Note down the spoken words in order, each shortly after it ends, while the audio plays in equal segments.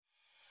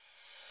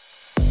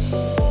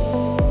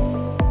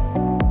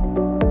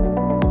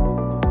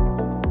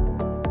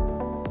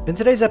In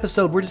today's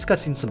episode, we're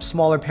discussing some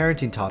smaller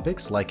parenting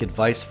topics like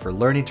advice for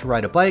learning to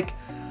ride a bike,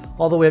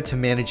 all the way up to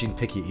managing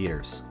picky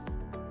eaters.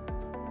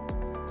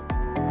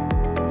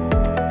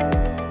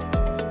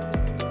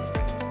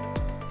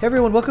 Hey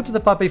everyone, welcome to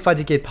the Pape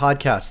Fatigué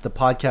podcast, the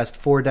podcast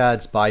for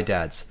dads by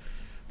dads.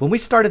 When we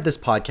started this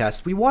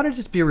podcast, we wanted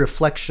it to be a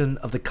reflection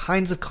of the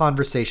kinds of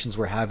conversations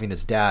we're having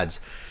as dads.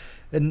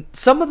 And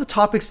some of the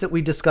topics that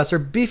we discuss are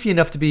beefy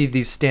enough to be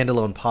these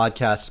standalone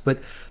podcasts,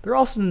 but there are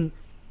also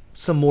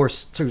some more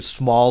sort of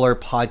smaller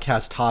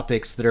podcast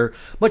topics that are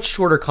much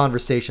shorter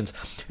conversations.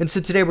 And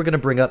so today we're going to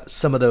bring up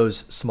some of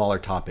those smaller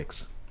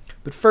topics.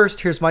 But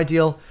first, here's my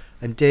deal.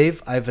 I'm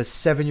Dave. I have a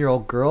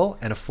 7-year-old girl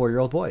and a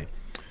 4-year-old boy.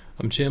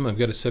 I'm Jim. I've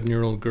got a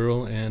 7-year-old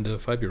girl and a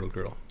 5-year-old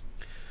girl.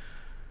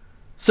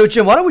 So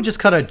Jim, why don't we just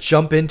kind of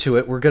jump into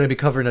it? We're going to be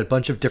covering a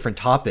bunch of different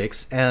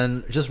topics,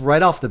 and just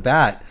right off the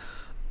bat,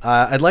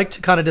 I'd like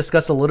to kind of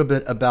discuss a little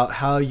bit about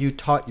how you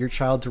taught your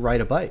child to ride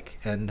a bike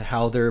and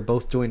how they're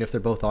both doing if they're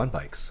both on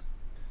bikes.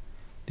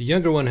 The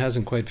younger one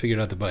hasn't quite figured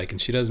out the bike,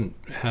 and she doesn't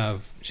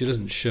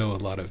show a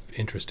lot of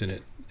interest in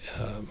it,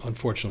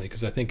 unfortunately,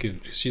 because I think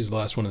if she's the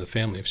last one in the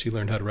family. If she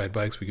learned how to ride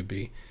bikes, we could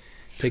be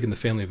taking the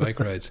family bike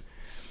rides.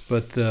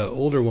 But the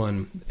older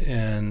one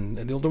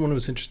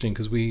was interesting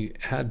because we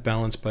had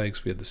balance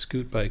bikes. We had the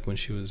scoot bike when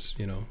she was,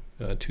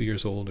 2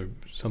 years old or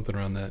something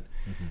around that.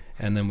 Mm-hmm.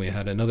 And then we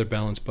had another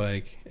balance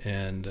bike,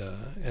 and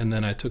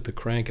then I took the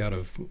crank out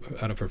of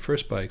her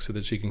first bike so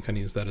that she can kind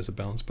of use that as a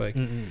balance bike.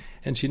 Mm-hmm.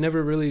 And she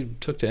never really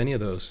took to any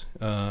of those.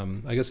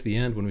 I guess the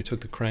end when we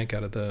took the crank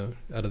out of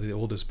the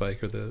oldest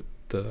bike, or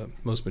the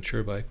most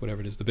mature bike,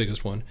 whatever it is, the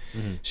biggest one,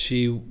 mm-hmm.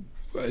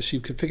 She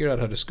could figure out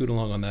how to scoot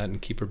along on that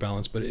and keep her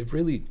balance. But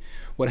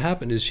what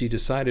happened is she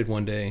decided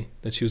one day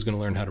that she was going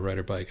to learn how to ride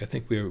her bike. I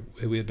think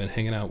we had been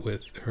hanging out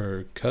with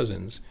her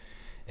cousins,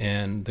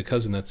 and the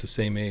cousin that's the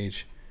same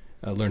age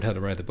learned how to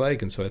ride the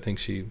bike, and so I think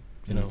she,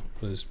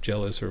 was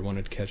jealous or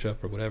wanted to catch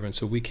up or whatever. And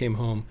so we came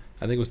home,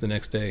 I think it was the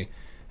next day,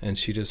 and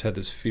she just had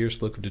this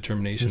fierce look of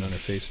determination on her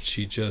face.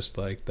 She just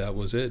that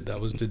was it. That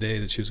was the day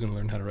that she was going to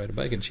learn how to ride a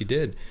bike, and she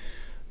did.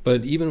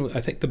 But even I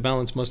think the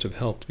balance must have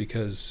helped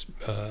because,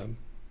 I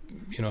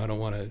don't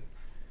want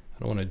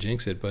to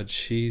jinx it, but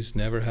she's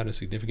never had a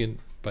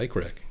significant bike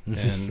wreck,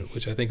 and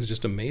which I think is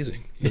just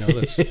amazing.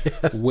 That's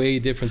way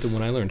different than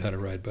when I learned how to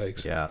ride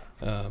bikes. Yeah.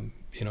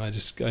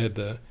 I had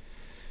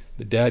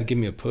the dad give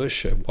me a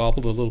push. I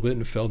wobbled a little bit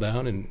and fell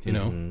down,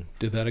 and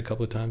did that a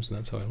couple of times, and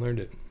that's how I learned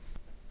it.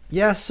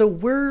 Yeah. So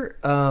we're.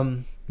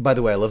 By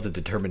the way, I love the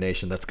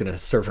determination. That's going to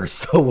serve her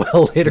so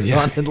well later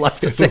on in life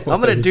to say, I'm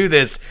going to do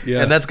this,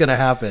 and that's going to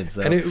happen.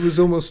 So. And it was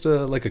almost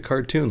like a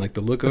cartoon. Like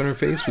the look on her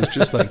face was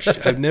just like,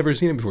 I've never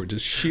seen it before,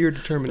 just sheer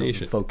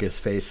determination. Focus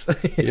face.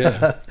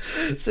 Yeah.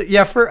 So,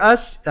 for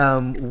us,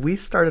 we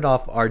started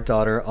off our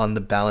daughter on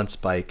the balance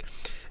bike,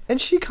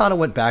 and she kind of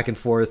went back and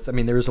forth. I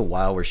mean, there was a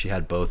while where she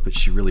had both, but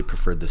she really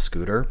preferred the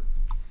scooter.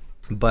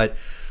 But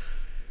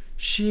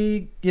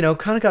she,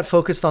 kind of got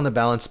focused on the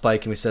balance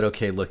bike, and we said,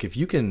 okay, look, if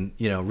you can,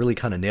 really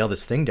kind of nail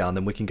this thing down,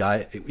 then we can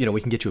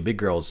get you a big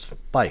girl's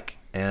bike.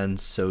 And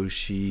so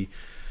she,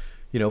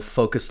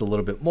 focused a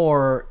little bit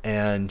more,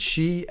 and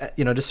she, at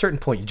a certain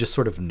point, you just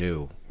sort of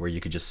knew where you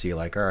could just see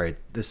like, all right,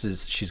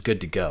 she's good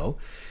to go.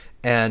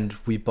 And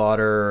we bought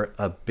her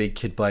a big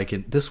kid bike,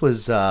 and this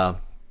was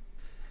at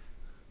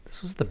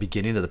the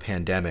beginning of the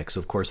pandemic. So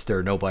of course there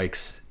are no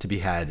bikes to be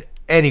had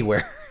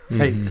anywhere.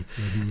 Right. Mm-hmm,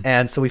 mm-hmm.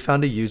 And so we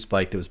found a used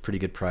bike that was pretty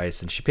good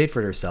price, and she paid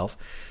for it herself.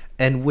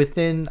 And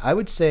within, I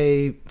would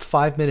say,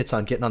 5 minutes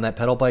on getting on that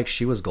pedal bike,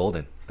 she was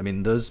golden. I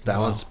mean, those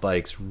balance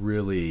bikes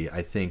really,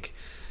 I think,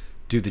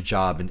 do the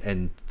job.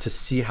 And to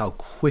see how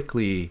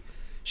quickly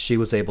she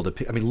was able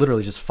to,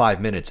 literally just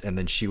 5 minutes, and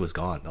then she was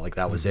gone. Like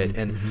that was it.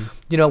 And,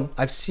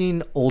 I've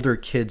seen older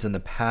kids in the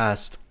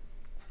past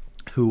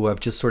who have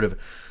just sort of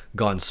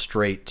gone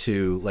straight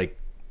to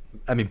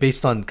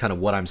based on kind of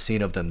what I'm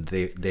seeing of them,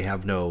 they've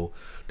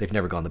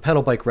never gone the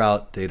pedal bike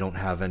route. They don't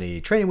have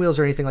any training wheels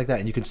or anything like that.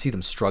 And you can see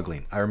them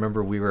struggling. I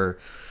remember we were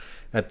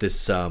at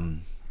this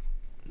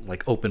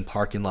open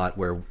parking lot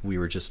where we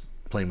were just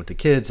playing with the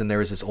kids, and there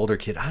was this older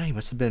kid. He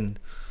must have been,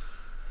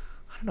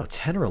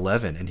 10 or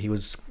 11. And he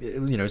was,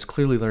 was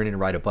clearly learning to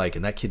ride a bike.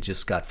 And that kid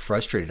just got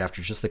frustrated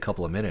after just a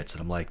couple of minutes.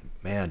 And I'm like,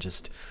 man,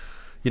 just,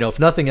 if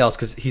nothing else,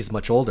 because he's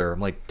much older, I'm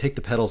like, take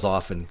the pedals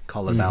off and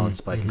call it a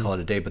balance bike and call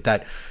it a day. But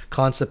that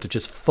concept of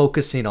just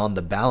focusing on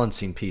the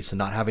balancing piece and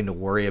not having to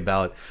worry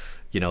about,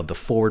 the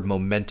forward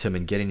momentum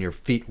and getting your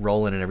feet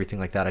rolling and everything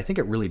like that, I think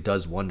it really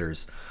does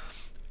wonders.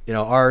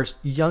 Our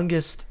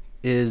youngest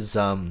is,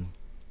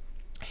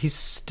 he's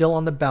still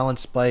on the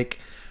balance bike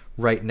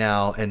right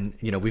now. And,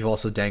 we've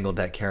also dangled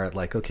that carrot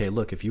like, okay,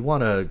 look, if you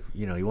want a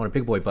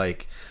big boy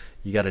bike,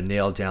 you got to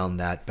nail down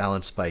that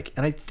balance bike.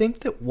 And I think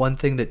that one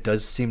thing that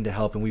does seem to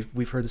help, and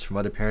we've heard this from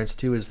other parents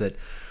too, is that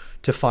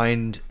to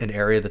find an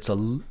area that's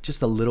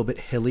just a little bit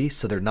hilly,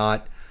 so they're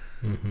not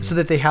so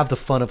that they have the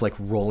fun of like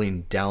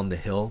rolling down the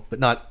hill, but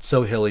not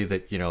so hilly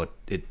that,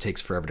 it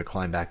takes forever to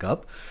climb back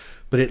up.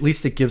 But at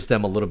least it gives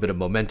them a little bit of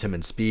momentum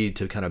and speed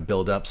to kind of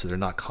build up so they're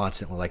not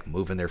constantly like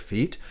moving their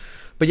feet.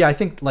 But yeah, I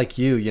think like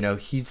you,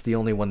 he's the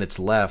only one that's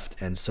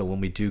left. And so when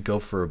we do go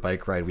for a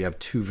bike ride, we have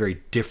two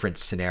very different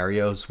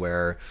scenarios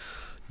where,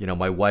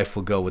 my wife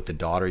will go with the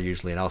daughter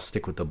usually, and I'll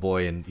stick with the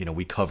boy. And,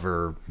 we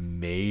cover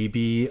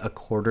maybe a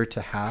quarter to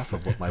half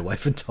of what my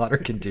wife and daughter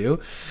can do.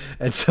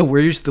 And so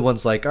we're usually the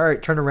ones like, all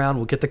right, turn around,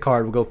 we'll get the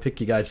card, we'll go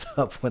pick you guys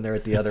up when they're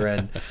at the other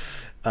end.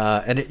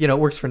 And it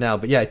works for now.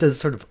 But yeah, it does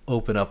sort of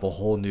open up a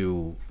whole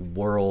new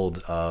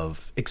world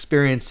of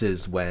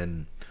experiences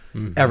when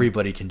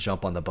everybody can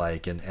jump on the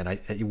bike. And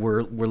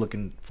we're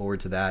looking forward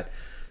to that.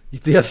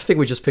 The other thing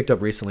we just picked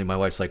up recently, my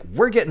wife's like,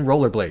 we're getting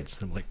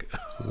rollerblades. I'm like,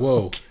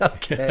 whoa.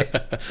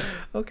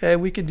 Okay,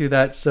 we can do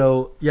that.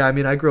 So yeah, I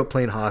mean, I grew up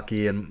playing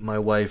hockey, and my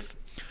wife,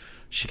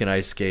 she can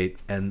ice skate,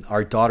 and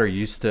our daughter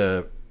used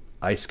to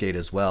ice skate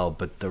as well,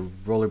 but the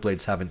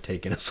rollerblades haven't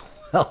taken as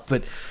well.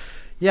 But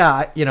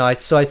yeah,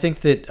 so I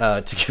think that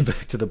to get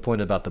back to the point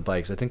about the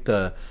bikes, I think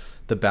the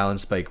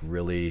balance bike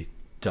really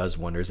does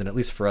wonders. And at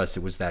least for us,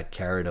 it was that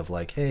carrot of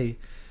like, hey,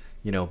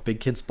 big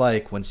kid's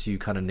bike once you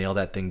kind of nail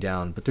that thing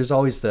down. But there's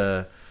always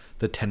the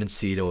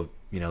tendency to,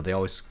 they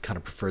always kind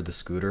of prefer the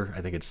scooter.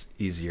 I think it's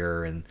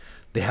easier, and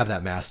they have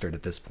that mastered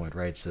at this point,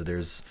 right? So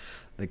there's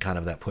the kind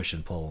of that push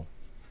and pull.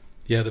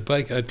 Yeah, the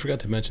bike, I forgot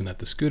to mention that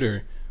the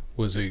scooter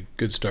was a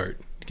good start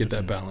to get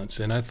that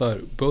balance. And I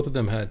thought both of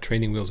them had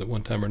training wheels at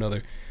one time or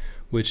another,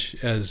 which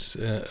as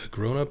a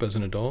grown-up, as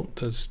an adult,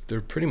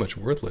 they're pretty much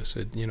worthless.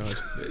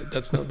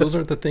 Those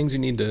aren't the things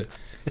you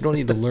don't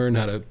need to learn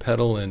how to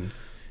pedal and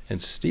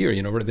steer.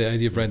 The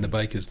idea of riding the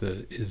bike is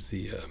the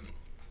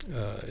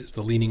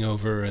leaning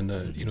over and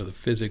the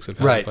physics of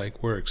how the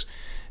bike works,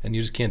 and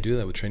you just can't do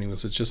that with training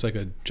wheels. It's just like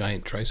a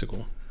giant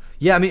tricycle.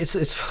 Yeah, I mean, it's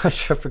I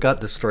forgot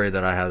the story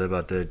that I had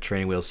about the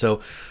training wheels. So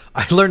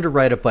I learned to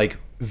ride a bike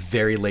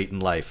very late in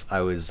life.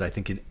 I was, I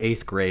think, in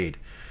 8th grade,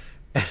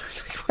 and I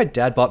think my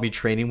dad bought me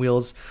training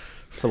wheels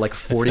for like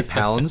 40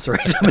 pounds,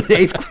 right? I'm an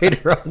 8th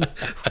grader on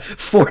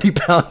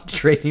 40-pound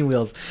training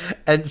wheels.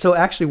 And so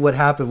actually what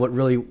happened,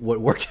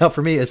 what worked out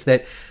for me is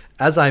that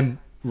as I'm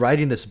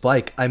riding this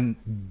bike, I'm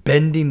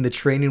bending the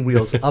training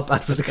wheels up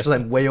because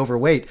I'm way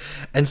overweight.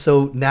 And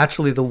so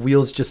naturally the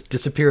wheels just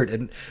disappeared.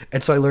 And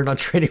so I learned on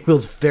training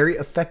wheels very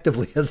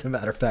effectively, as a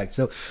matter of fact.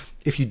 So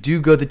if you do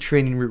go the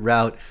training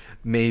route,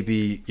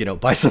 maybe,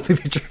 buy something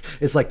that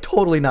is like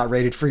totally not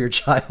rated for your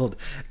child,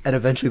 and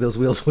eventually those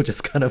wheels will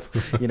just kind of,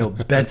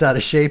 bent out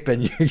of shape,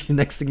 and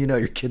next thing you know,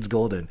 your kid's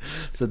golden.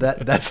 So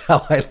that's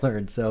how I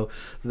learned. So,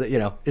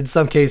 in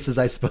some cases,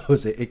 I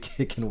suppose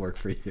it can work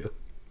for you.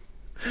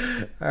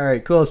 All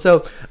right, cool.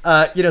 So,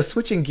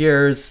 switching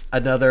gears,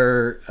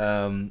 another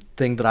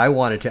thing that I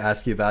wanted to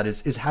ask you about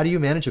is how do you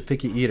manage a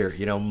picky eater?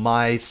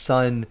 My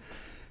son,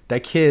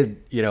 that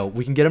kid,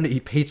 we can get him to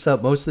eat pizza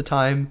most of the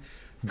time,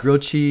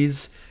 grilled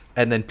cheese,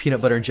 and then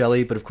peanut butter and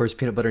jelly. But of course,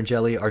 peanut butter and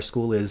jelly, our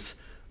school is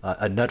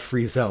a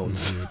nut-free zone.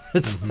 So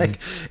it's like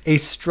a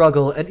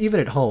struggle. And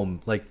even at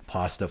home, like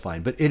pasta,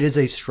 fine. But it is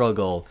a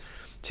struggle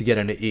to get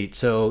him to eat.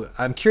 So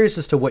I'm curious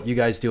as to what you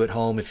guys do at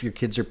home, if your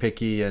kids are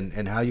picky,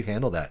 and how you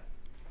handle that.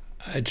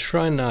 I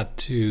try not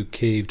to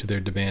cave to their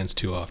demands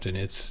too often.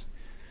 But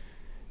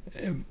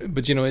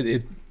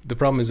the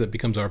problem is that it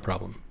becomes our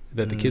problem.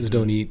 That the kids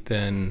don't eat,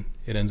 then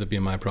it ends up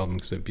being my problem,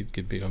 because it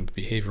becomes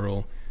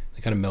behavioral.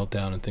 They kind of melt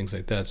down and things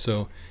like that.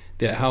 So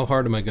how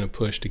hard am I going to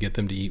push to get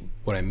them to eat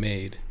what I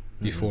made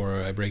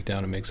before I break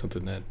down and make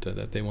something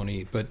that they want to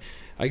eat? But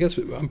I guess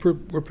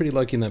we're pretty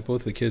lucky in that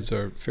both of the kids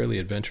are fairly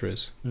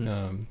adventurous.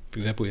 For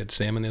example, we had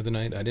salmon the other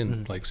night. I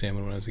didn't like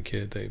salmon when I was a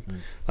kid. They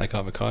like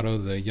avocado.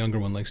 The younger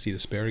one likes to eat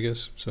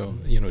asparagus. So,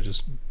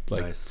 just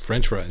like nice.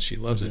 French fries. She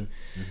loves it.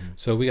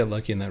 So we got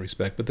lucky in that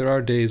respect. But there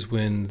are days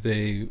when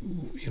they,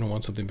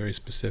 want something very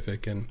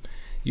specific. And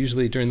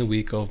usually during the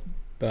week,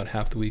 about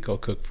half the week I'll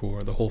cook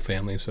for the whole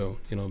family. So,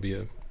 it'll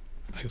be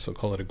I guess I'll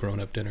call it a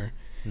grown-up dinner.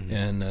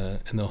 And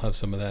they'll have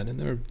some of that. And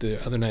there are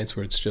the other nights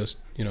where it's just,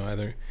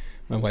 either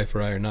my wife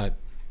or I are not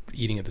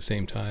eating at the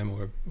same time,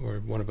 or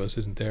one of us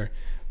isn't there,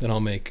 then I'll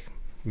make,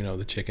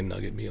 the chicken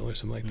nugget meal or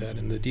something like that.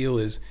 And the deal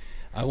is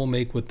I will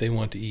make what they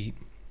want to eat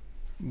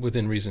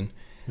within reason,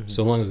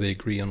 so long as they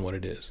agree on what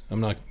it is. I'm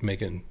not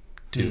making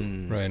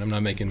two, right? I'm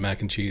not making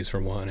mac and cheese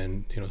for one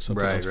and,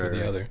 something else for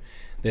the other.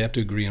 They have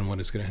to agree on what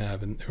it's going to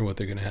have or what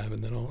they're going to have,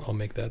 and then I'll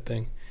make that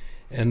thing.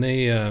 And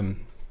they,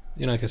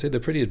 like I said,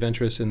 they're pretty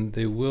adventurous, and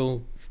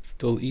they'll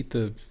eat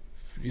the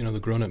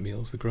grown-up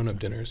meals, the grown-up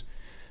dinners,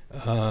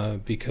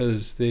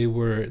 because they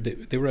were at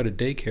a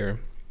daycare,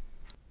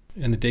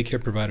 and the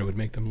daycare provider would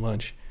make them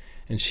lunch,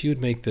 and she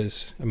would make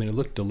this. I mean, it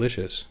looked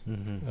delicious.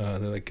 They're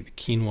like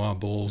quinoa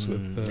bowls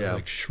with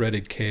like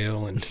shredded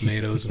kale and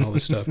tomatoes and all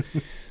this stuff.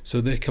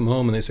 So they come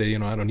home and they say,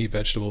 I don't eat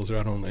vegetables, or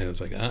I don't. And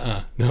it's like,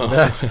 no.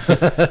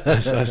 I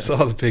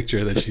saw the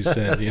picture that she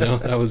sent.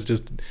 That was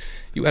just,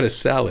 you had a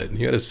salad.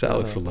 You had a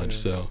salad for lunch,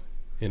 so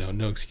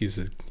no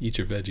excuses. Eat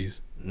your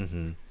veggies.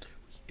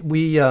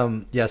 We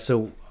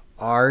so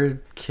our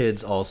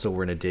kids also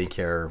were in a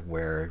daycare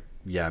where,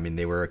 yeah, I mean,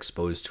 they were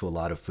exposed to a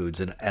lot of foods,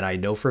 and I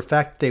know for a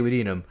fact they would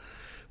eat them.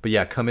 But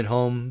yeah, coming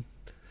home,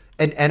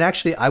 and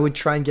actually, I would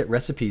try and get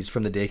recipes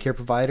from the daycare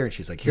provider, and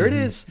she's like, "Here it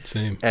is,"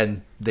 Same.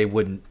 and they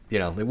wouldn't, they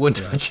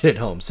wouldn't touch it at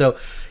home. So,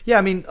 yeah,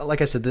 I mean,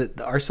 like I said,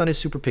 our son is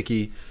super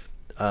picky.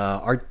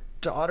 Our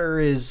daughter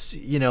is,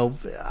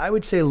 I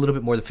would say a little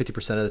bit more than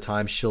 50% of the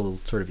time she'll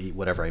sort of eat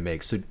whatever I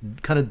make. So,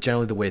 kind of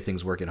generally the way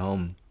things work at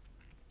home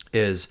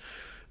is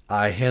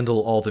I handle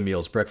all the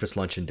meals, breakfast,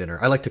 lunch, and dinner.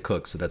 I like to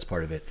cook, so that's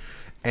part of it.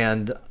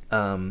 And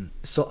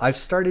so I've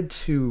started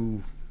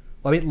to.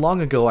 Well, I mean, long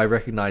ago I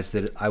recognized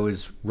that I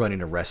was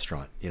running a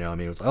restaurant. I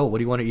mean, it was, oh, what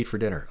do you want to eat for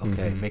dinner?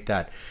 Okay, make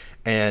that.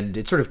 And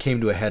it sort of came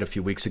to a head a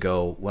few weeks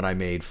ago when I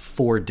made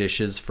 4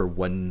 dishes for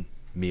one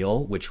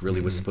meal, which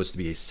really was supposed to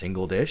be a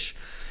single dish,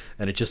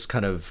 and it just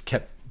kind of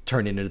kept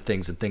turning into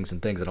things and things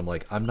and things. And I'm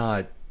like, I'm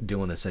not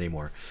doing this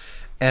anymore.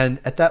 And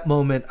at that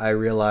moment, I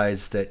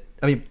realized that.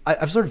 I mean,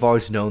 I've sort of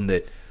always known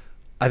that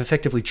I've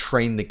effectively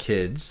trained the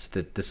kids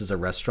that this is a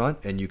restaurant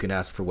and you can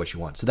ask for what you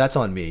want. So that's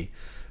on me.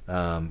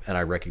 And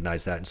I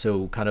recognize that. And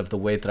so kind of the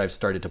way that I've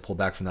started to pull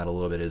back from that a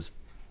little bit is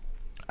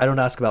I don't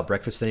ask about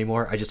breakfast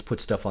anymore. I just put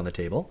stuff on the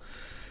table.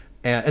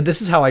 And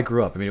this is how I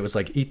grew up. I mean, it was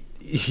like,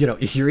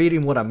 you're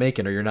eating what I'm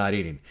making or you're not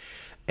eating.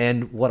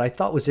 And what I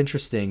thought was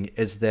interesting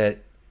is that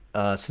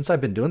since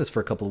I've been doing this for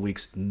a couple of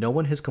weeks, no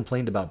one has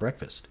complained about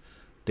breakfast.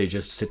 They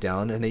just sit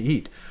down and they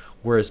eat.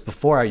 Whereas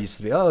before I used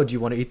to be, oh, do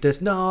you want to eat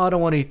this? No, I don't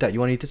want to eat that. You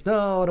want to eat this?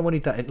 No, I don't want to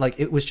eat that. And like,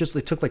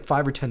 it took like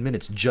 5 or 10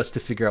 minutes just to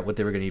figure out what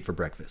they were going to eat for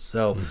breakfast.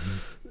 So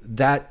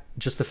that,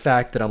 just the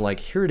fact that I'm like,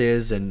 here it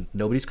is, and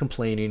nobody's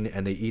complaining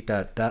and they eat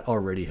that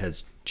already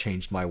has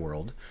changed my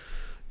world.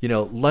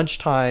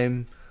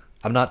 Lunchtime,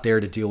 I'm not there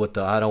to deal with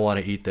I don't want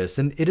to eat this.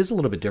 And it is a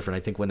little bit different. I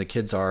think when the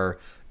kids are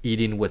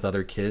eating with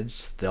other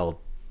kids,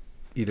 they'll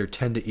either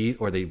tend to eat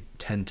or they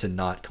tend to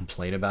not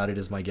complain about it,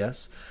 is my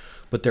guess.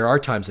 But there are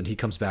times when he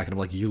comes back and I'm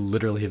like, you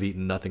literally have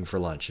eaten nothing for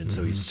lunch. And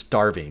so he's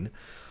starving.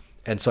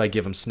 And so I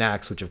give him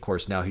snacks, which of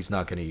course now he's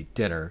not going to eat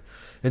dinner.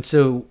 And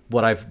so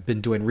what I've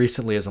been doing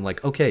recently is I'm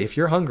like, okay, if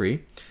you're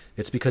hungry,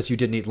 it's because you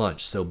didn't eat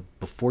lunch. So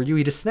before you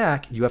eat a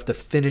snack, you have to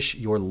finish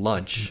your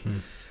lunch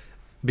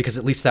because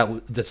at least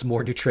that's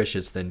more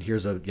nutritious than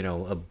here's a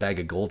bag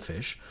of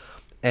goldfish.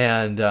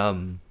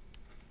 And,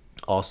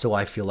 also,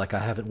 I feel like I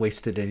haven't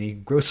wasted any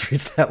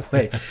groceries that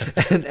way,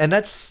 and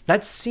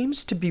that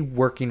seems to be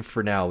working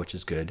for now, which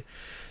is good.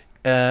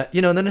 And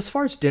then as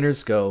far as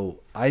dinners go,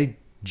 I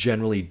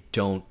generally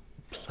don't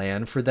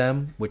plan for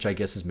them, which I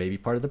guess is maybe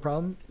part of the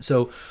problem.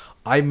 So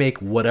I make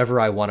whatever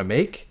I want to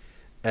make,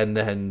 and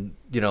then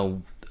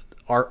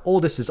our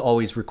oldest is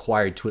always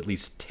required to at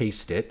least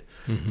taste it,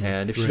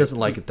 and if she doesn't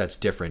like it, that's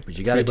different. But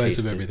you got to taste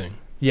of it. Everything.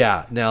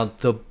 Yeah. Now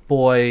the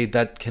boy,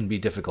 that can be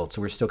difficult.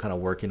 So we're still kind of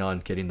working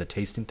on getting the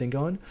tasting thing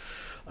going.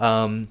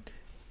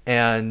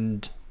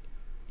 And,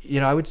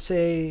 I would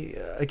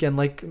say, again,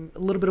 like a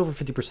little bit over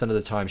 50% of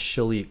the time,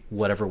 she'll eat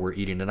whatever we're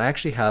eating. And I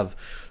actually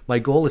my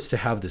goal is to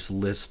have this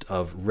list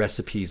of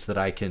recipes that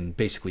I can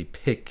basically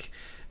pick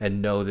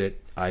and know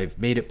that I've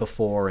made it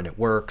before and it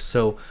works.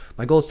 So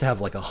my goal is to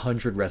have like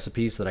 100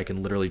 recipes that I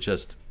can literally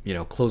just,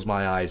 close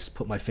my eyes,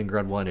 put my finger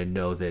on one and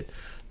know that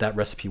that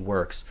recipe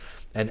works.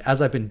 And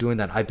as I've been doing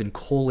that, I've been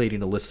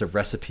collating a list of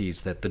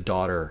recipes that the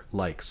daughter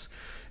likes.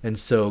 And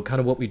so kind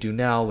of what we do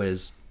now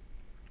is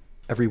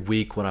every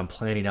week when I'm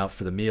planning out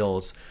for the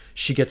meals,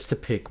 she gets to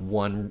pick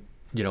one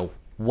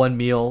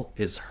meal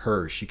is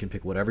hers. She can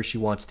pick whatever she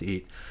wants to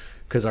eat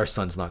because our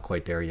son's not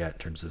quite there yet in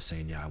terms of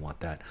saying, yeah, I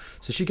want that.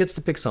 So she gets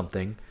to pick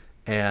something,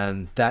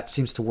 and that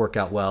seems to work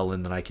out well,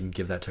 and then I can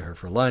give that to her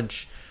for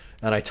lunch.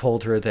 And I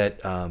told her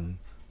that on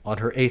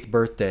her 8th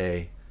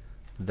birthday,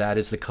 that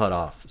is the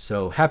cutoff.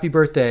 So happy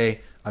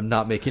birthday. I'm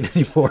not making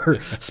any more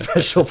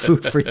special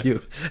food for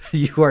you.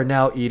 You are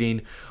now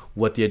eating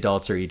what the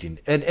adults are eating.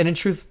 And in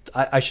truth,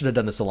 I should have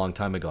done this a long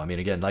time ago. I mean,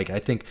 again, like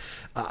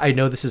I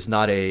know this is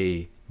not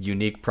a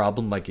unique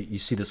problem. Like you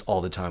see this all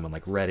the time on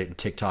like Reddit and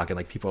TikTok, and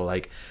like people are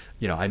like,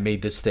 I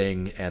made this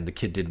thing and the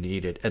kid didn't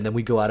eat it. And then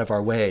we go out of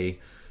our way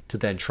to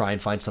then try and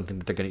find something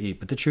that they're going to eat.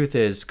 But the truth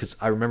is, because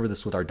I remember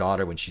this with our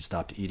daughter when she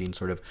stopped eating,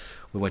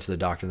 we went to the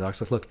doctor, and the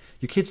doctor's like, look,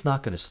 your kid's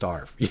not going to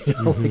starve. They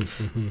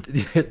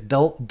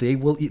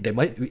will eat. They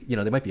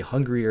might be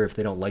hungrier if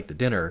they don't like the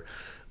dinner,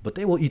 but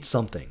they will eat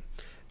something.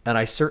 And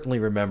I certainly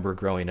remember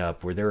growing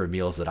up where there were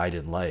meals that I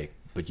didn't like,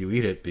 but you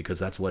eat it because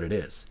that's what it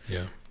is.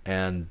 Yeah.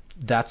 And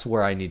that's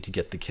where I need to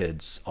get the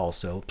kids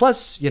also.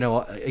 Plus,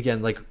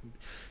 again, like,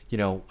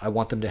 I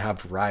want them to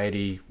have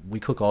variety. We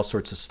cook all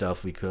sorts of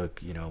stuff. We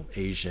cook,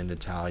 Asian,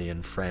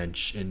 Italian,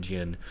 French,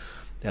 Indian.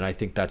 And I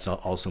think that's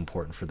also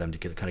important for them to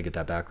get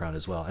that background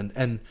as well.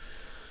 And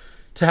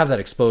to have that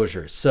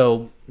exposure.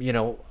 So,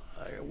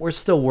 we're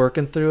still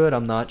working through it.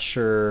 I'm not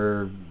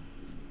sure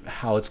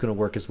how it's going to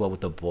work as well with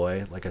the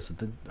boy. Like I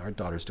said, our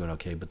daughter's doing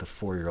okay, but the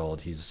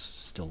 4-year-old, he's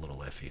still a little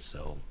iffy.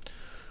 So,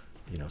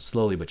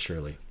 slowly but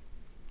surely.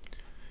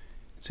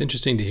 It's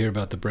interesting to hear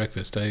about the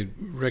breakfast. I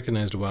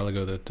recognized a while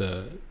ago that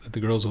the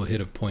girls will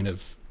hit a point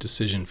of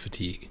decision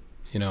fatigue,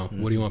 You know,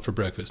 what do you want for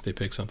breakfast? They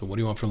pick something. What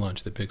do you want for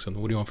lunch? They pick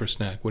something. What do you want for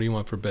snack? What do you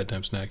want for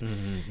bedtime snack?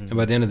 And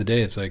by the end of the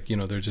day, it's like, you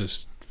know,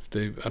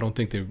 I don't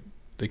think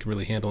they can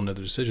really handle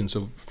another decision.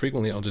 So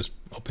frequently I'll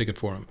pick it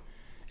for them.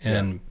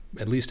 And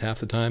at least half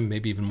the time,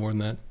 maybe even more than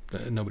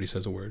that, nobody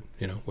says a word.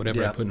 You know,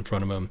 whatever I put in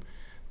front of them,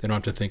 they don't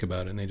have to think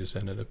about it, and they just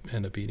end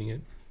up eating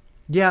it.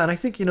 Yeah, and I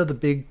think, you know, the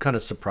big kind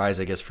of surprise,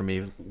 I guess, for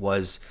me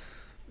was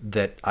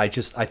that I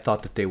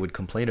thought that they would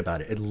complain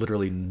about it. And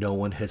literally no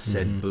one has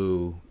said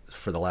boo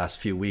for the last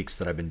few weeks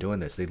that I've been doing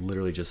this. They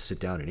literally just sit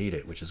down and eat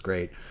it, which is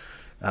great.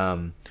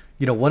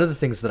 You know, one of the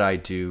things that I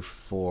do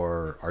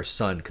for our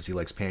son, because he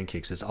likes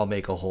pancakes, is I'll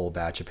make a whole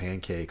batch of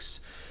pancakes.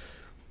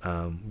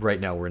 Right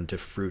now we're into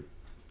fruit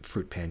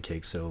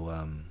pancakes, so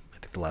I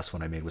think the last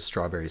one I made was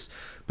strawberries.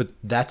 But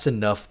that's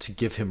enough to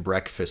give him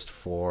breakfast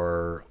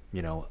for,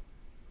 you know,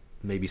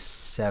 maybe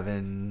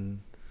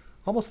 7,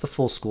 almost the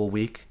full school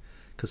week,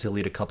 because he'll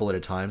eat a couple at a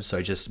time. So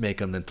I just make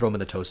them, then throw them in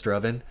the toaster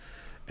oven.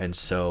 And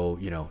so,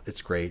 you know,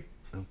 it's great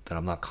that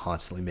I'm not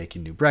constantly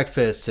making new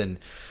breakfasts. And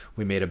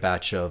we made a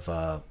batch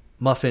of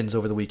muffins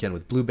over the weekend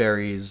with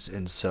blueberries.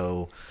 And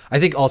so I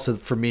think also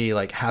for me,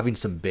 like having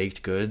some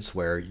baked goods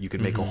where you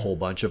can make a whole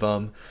bunch of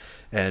them.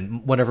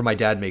 And whenever my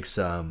dad makes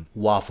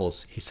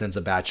waffles, he sends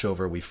a batch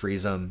over, we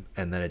freeze them,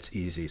 and then it's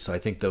easy. So I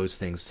think those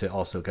things to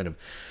also kind of,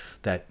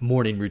 that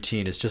morning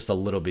routine is just a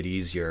little bit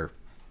easier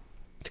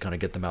to kind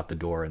of get them out the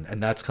door.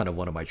 And that's kind of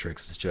one of my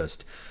tricks, is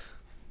just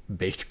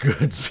baked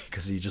goods,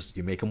 because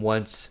you make them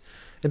once.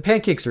 And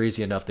pancakes are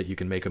easy enough that you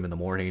can make them in the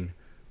morning,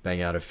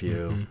 bang out a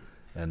few,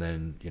 and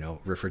then, you know,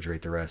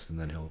 refrigerate the rest, and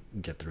then he'll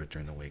get through it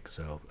during the week.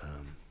 So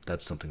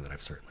that's something that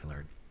I've certainly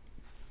learned.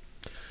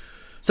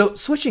 So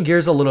switching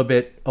gears a little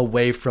bit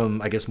away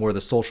from, I guess, more of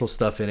the social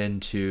stuff and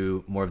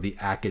into more of the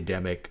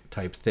academic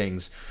type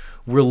things.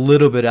 We're a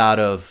little bit out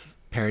of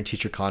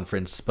parent-teacher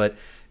conference, but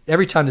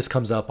every time this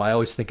comes up, I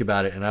always think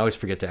about it, and I always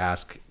forget to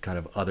ask kind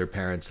of other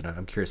parents, and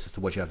I'm curious as to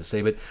what you have to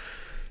say. But,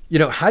 you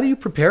know, how do you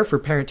prepare for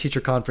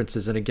parent-teacher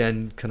conferences? And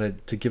again, kind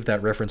of to give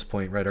that reference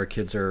point, right?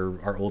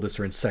 Our oldest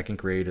are in 2nd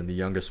grade, and the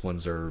youngest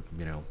ones are,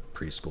 you know,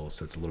 preschool,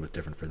 so it's a little bit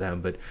different for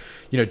them. But,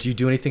 you know, do you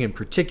do anything in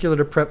particular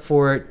to prep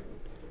for it?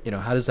 You know,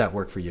 how does that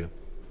work for you?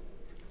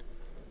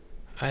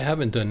 I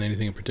haven't done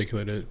anything in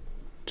particular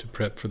to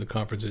prep for the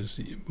conferences.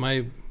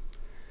 I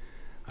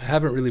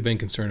haven't really been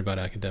concerned about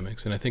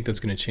academics, and I think that's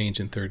going to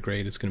change in 3rd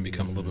grade. It's going to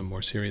become a little bit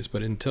more serious.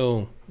 But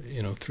until,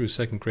 you know, through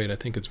 2nd grade, I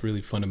think it's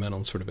really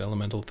fundamental, sort of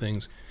elemental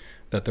things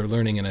that they're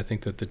learning, and I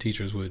think that the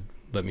teachers would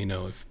let me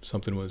know if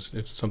something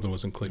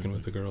wasn't clicking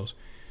with the girls.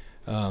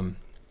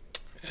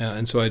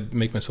 And so I'd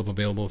make myself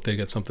available if they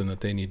got something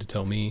that they need to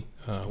tell me.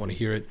 I want to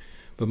hear it.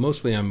 But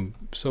mostly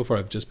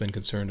I've just been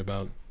concerned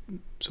about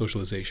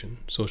socialization,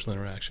 social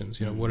interactions.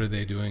 You know, what are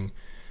they doing?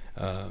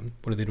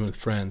 What are they doing with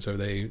friends? Are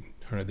they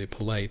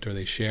polite? Are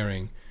they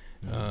sharing?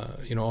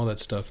 You know, all that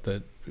stuff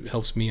that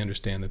helps me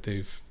understand that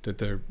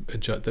they're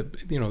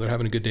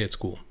having a good day at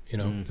school. You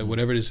know, that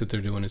whatever it is that they're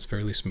doing is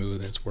fairly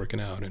smooth and it's working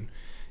out, and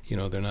you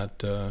know they're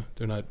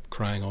not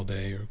crying all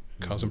day or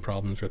causing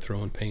problems or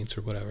throwing paints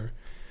or whatever.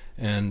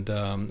 And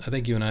I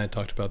think you and I had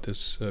talked about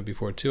this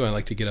before too. I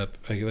like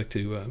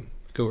to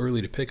go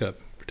early to pick up,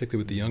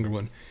 particularly with the younger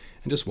one,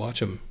 and just watch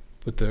them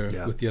with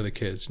the other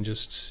kids, and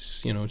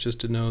just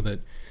to know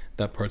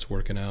that part's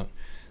working out.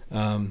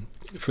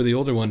 For the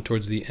older one,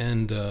 towards the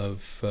end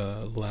of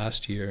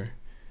last year,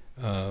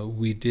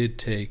 we did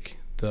take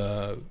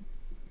the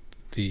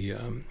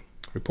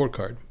report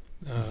card,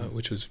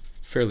 which was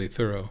fairly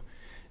thorough,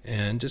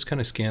 and just kind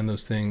of scanned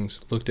those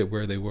things, looked at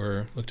where they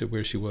were, looked at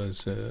where she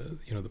was,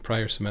 the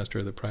prior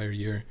semester, the prior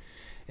year,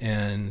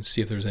 and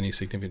see if there was any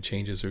significant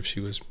changes or if she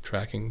was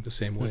tracking the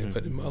same way.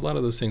 But a lot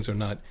of those things are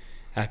not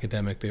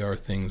academic. They are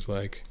things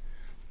like,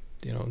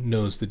 you know,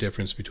 knows the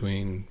difference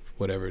between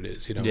whatever it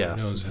is, you know,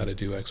 knows how to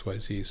do X, Y,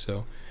 Z.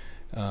 So,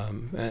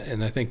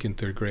 and I think in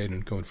 3rd grade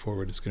and going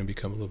forward, it's going to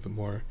become a little bit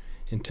more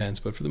intense.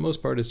 But for the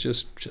most part, I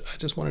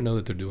just want to know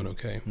that they're doing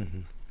okay.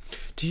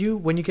 Do you,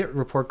 when you get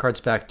report cards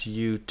back, do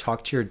you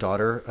talk to your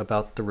daughter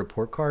about the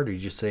report card, or you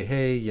just say,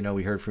 hey, you know,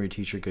 we heard from your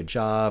teacher, good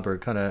job, or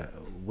kind of,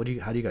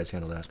 how do you guys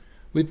handle that?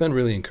 We've been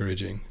really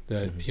encouraging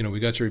that, you know,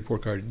 we got your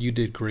report card, you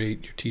did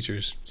great, your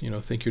teachers, you know,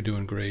 think you're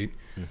doing great,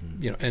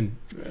 you know, and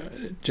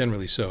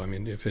generally so. I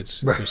mean, if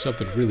there's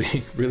something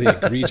really, really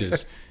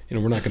egregious, you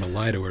know, we're not going to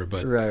lie to her,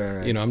 but,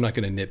 right. you know, I'm not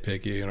going to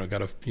nitpick you, you know,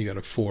 you got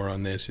a 4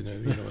 on this, you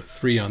know, a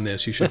 3 on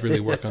this, you should really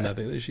work on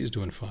that. She's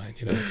doing fine,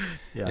 you know.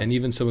 And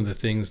even some of the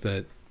things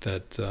that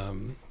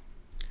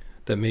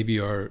maybe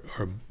are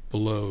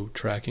below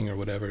tracking or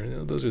whatever, you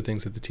know, those are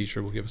things that the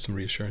teacher will give us some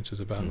reassurances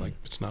about, like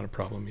it's not a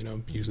problem, you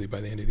know, usually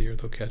by the end of the year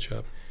they'll catch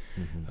up.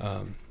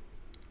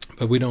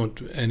 But we don't,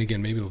 and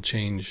again, maybe it'll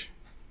change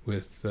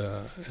with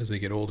as they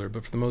get older,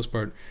 but for the most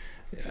part,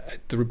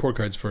 the report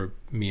card's for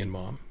me and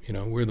mom. You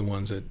know, we're the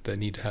ones that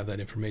need to have that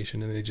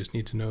information, and they just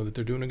need to know that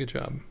they're doing a good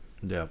job.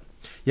 Yeah,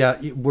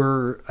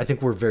 I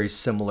think we're very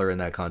similar in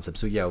that concept.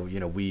 So yeah, you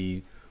know,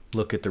 we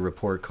look at the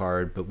report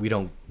card, but we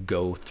don't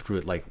go through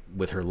it like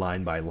with her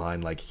line by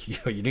line, like,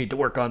 you need to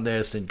work on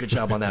this and good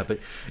job on that. But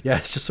yeah,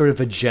 it's just sort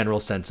of a general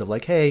sense of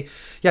like, hey,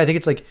 yeah, I think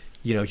it's like,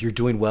 you're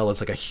doing well as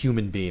like a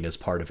human being as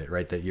part of it,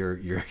 right? That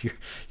you're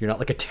not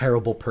like a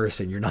terrible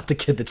person. You're not the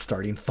kid that's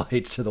starting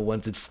fights or the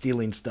ones that's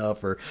stealing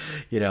stuff or,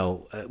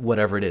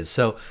 whatever it is.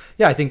 So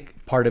yeah, I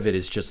think part of it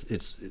is just,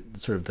 it's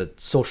sort of the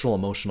social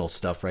emotional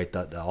stuff, right?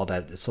 That all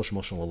that social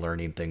emotional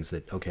learning things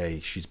that, okay,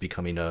 she's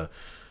becoming a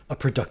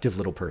productive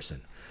little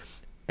person.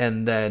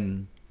 And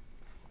then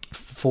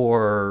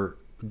for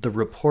the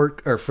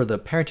report or for the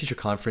parent teacher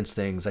conference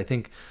things, I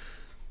think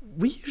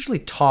we usually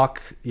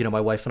talk,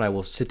 my wife and I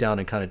will sit down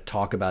and kind of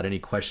talk about any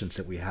questions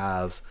that we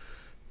have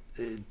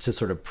to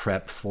sort of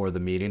prep for the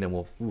meeting, and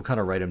we'll kind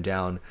of write them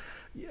down.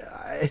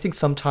 I think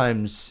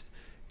sometimes,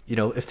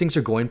 if things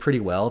are going pretty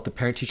well, the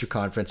parent teacher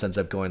conference ends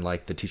up going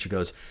like, the teacher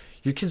goes,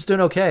 your kid's doing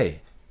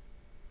okay.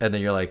 And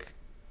then you're like,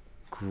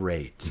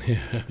 great.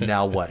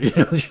 Now what?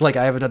 You're like,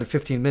 I have another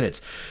 15 minutes.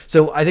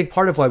 So I think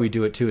part of why we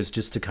do it too is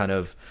just to kind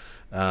of,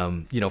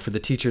 for the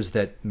teachers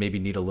that maybe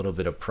need a little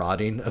bit of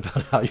prodding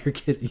about how your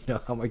kid,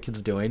 how my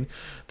kid's doing,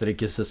 that it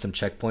gives us some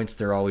checkpoints.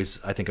 There are always,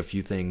 I think, a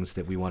few things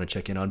that we want to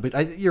check in on.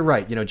 But you're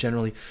right.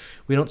 Generally,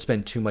 we don't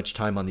spend too much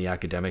time on the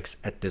academics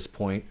at this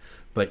point.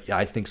 But yeah,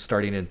 I think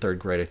starting in third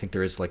grade, I think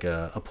there is like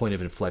a point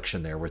of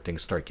inflection there where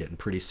things start getting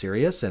pretty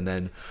serious. And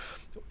then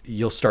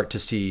you'll start to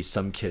see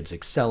some kids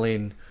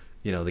excelling,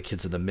 the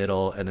kids in the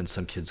middle, and then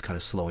some kids kind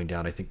of slowing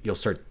down. I think you'll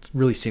start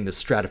really seeing the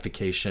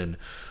stratification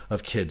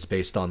of kids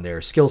based on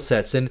their skill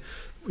sets. And,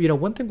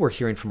 one thing we're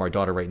hearing from our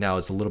daughter right now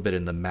is a little bit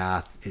in the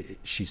math.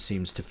 She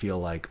seems to feel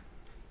like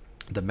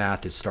the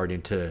math is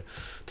starting to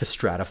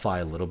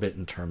stratify a little bit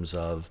in terms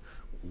of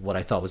what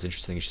I thought was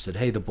interesting. She said,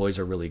 hey, the boys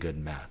are really good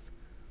in math.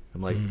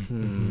 I'm like,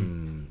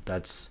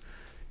 that's,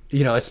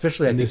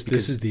 especially and I think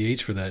this is the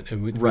age for that.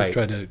 And we've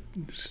tried to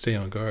stay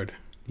on guard.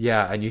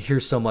 Yeah. And you hear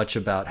so much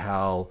about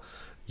how,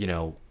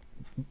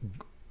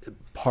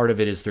 part of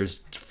it is there's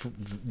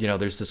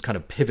this kind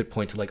of pivot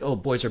point to like, oh,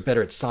 boys are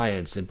better at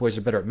science and boys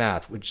are better at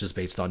math, which is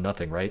based on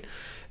nothing, right?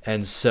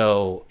 And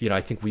so,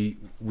 I think we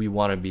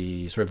want to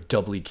be sort of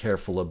doubly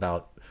careful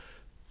about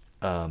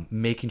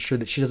making sure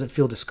that she doesn't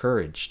feel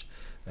discouraged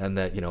and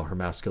that, her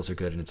math skills are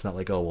good. And it's not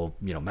like, oh,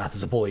 well, math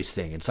is a boys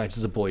thing and science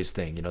is a boys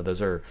thing.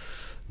 Those are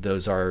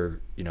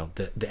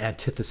the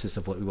antithesis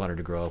of what we wanted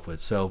to grow up with.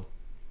 So,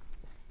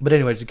 but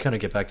anyway, to kind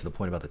of get back to the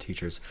point about the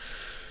teachers.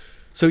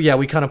 So yeah,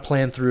 we kind of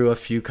plan through a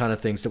few kind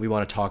of things that we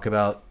want to talk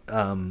about.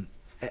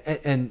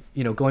 And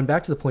going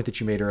back to the point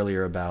that you made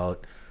earlier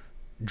about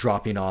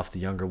dropping off the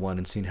younger one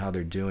and seeing how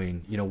they're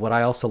doing, what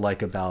I also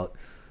like about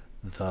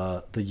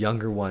the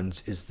younger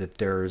ones is that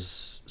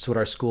so at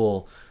our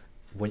school,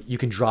 when you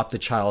can drop the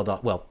child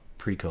off, well,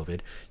 pre-COVID,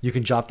 you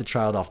can drop the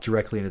child off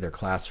directly into their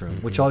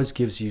classroom, which always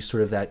gives you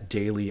sort of that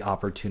daily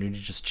opportunity to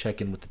just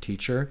check in with the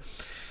teacher.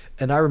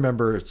 And I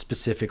remember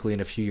specifically in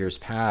a few years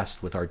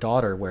past with our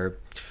daughter where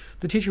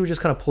the teacher would just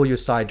kind of pull you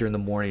aside during the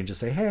morning and just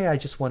say, hey, I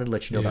just wanted to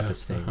let you know about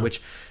this thing,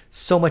 which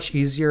so much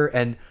easier.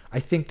 And I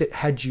think that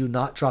had you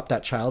not dropped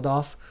that child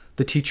off,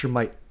 the teacher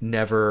might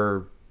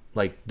never,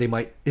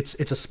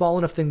 it's a small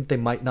enough thing that they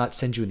might not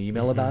send you an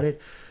email about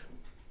it,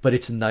 but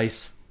it's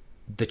nice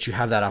that you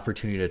have that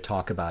opportunity to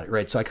talk about it,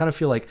 right? So I kind of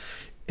feel like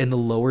in the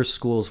lower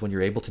schools, when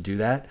you're able to do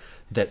that,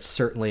 that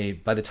certainly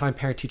by the time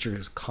parent-teacher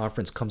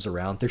conference comes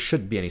around, there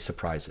shouldn't be any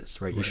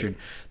surprises, right?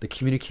 The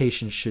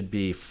communication should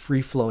be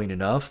free-flowing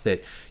enough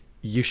that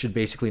you should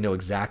basically know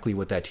exactly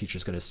what that teacher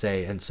is going to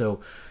say. And so,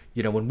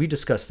 when we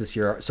discussed this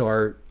year,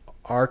 so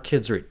our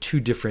kids are at two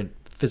different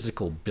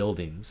physical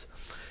buildings.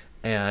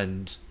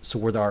 And so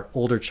where our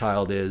older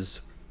child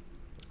is,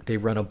 they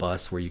run a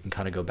bus where you can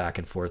kind of go back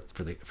and forth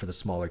for the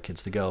smaller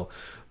kids to go.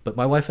 But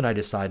my wife and I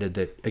decided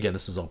that, again,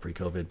 this was all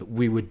pre-COVID, but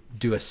we would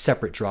do a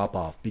separate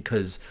drop-off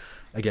because,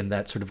 again,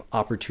 that sort of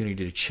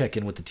opportunity to check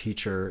in with the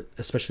teacher,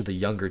 especially the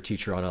younger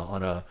teacher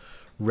on a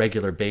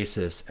regular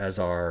basis as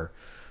our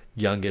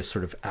youngest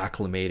sort of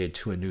acclimated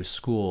to a new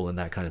school and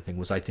that kind of thing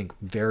was, I think,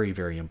 very,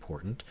 very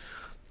important.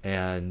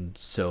 And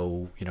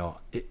so,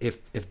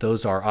 if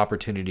those are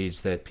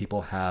opportunities that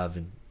people have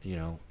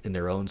in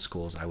their own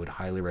schools, I would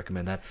highly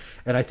recommend that.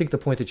 And I think the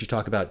point that you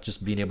talk about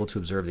just being able to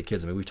observe the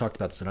kids, I mean, we've talked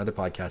about this in other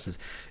podcasts, is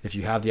if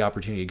you have the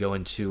opportunity to go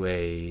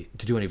to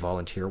do any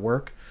volunteer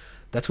work,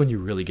 that's when you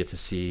really get to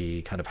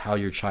see kind of how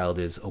your child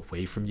is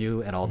away from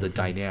you and all the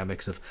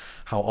dynamics of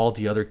how all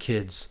the other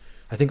kids,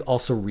 I think,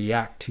 also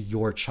react to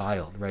your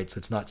child, right? So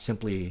it's not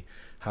simply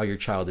how your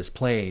child is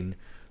playing,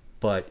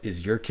 but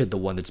is your kid the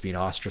one that's being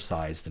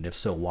ostracized? And if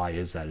so, why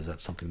is that? Is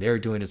that something they're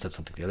doing? Is that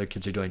something the other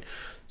kids are doing?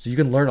 So you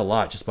can learn a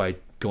lot just by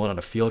going on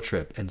a field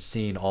trip and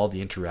seeing all the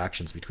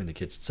interactions between the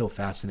kids. It's so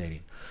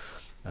fascinating.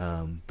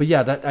 But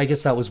yeah, I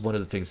guess that was one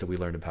of the things that we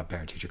learned about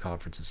parent-teacher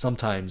conferences.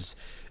 Sometimes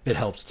it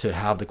helps to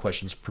have the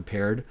questions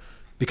prepared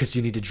because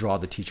you need to draw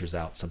the teachers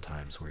out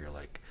sometimes where you're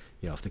like,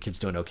 if the kid's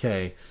doing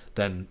okay,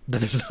 then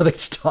there's nothing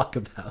to talk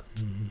about.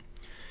 Mm-hmm.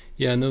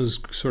 Yeah, and those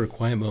sort of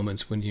quiet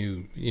moments when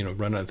you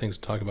run out of things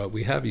to talk about,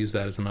 we have used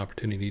that as an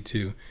opportunity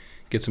to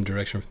get some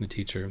direction from the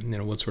teacher.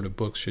 What sort of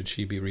books should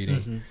she be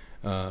reading?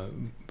 But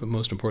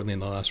most importantly,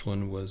 and the last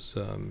one was,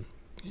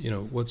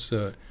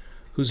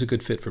 who's a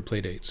good fit for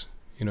play dates?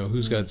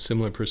 Who's got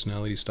similar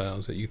personality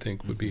styles that you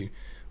think would be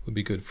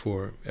good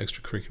for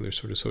extracurricular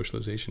sort of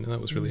socialization, and that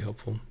was really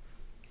helpful.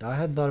 I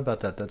hadn't thought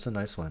about that. That's a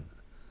nice one.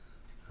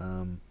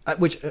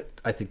 Which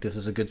I think this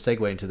is a good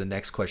segue into the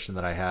next question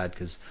that I had,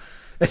 because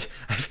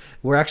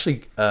we're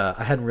actually,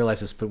 I hadn't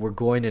realized this, but we're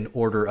going in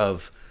order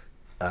of,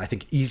 I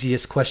think,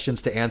 easiest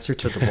questions to answer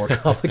to the more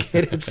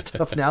complicated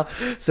stuff now.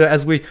 So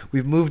as we've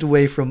moved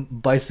away from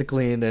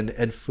bicycling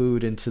and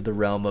food into the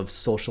realm of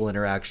social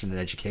interaction and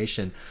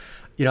education,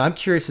 I'm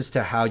curious as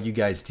to how you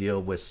guys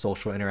deal with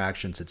social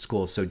interactions at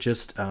school. So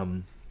just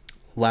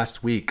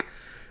last week,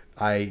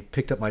 I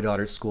picked up my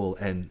daughter at school,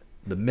 and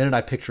the minute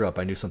I picked her up,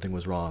 I knew something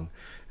was wrong.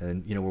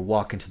 And, we're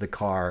walking to the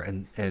car,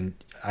 and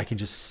I can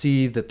just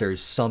see that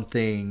there's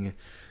something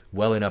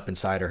welling up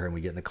inside of her. And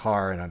we get in the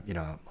car, and I'm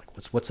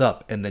like, what's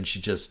up? And then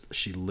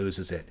she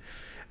loses it.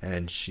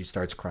 And she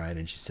starts crying,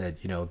 and she said,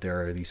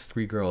 there are these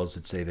 3 girls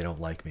that say they don't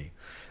like me.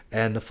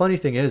 And the funny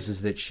thing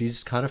is that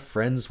she's kind of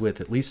friends with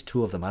at least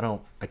 2 of them.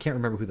 I can't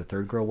remember who the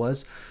 3rd girl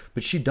was,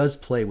 but she does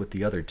play with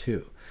the other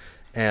 2.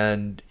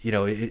 And,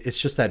 it's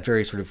just that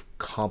very sort of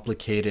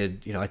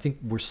complicated, I think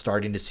we're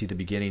starting to see the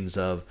beginnings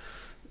of,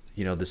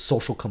 the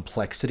social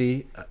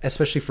complexity,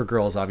 especially for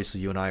girls.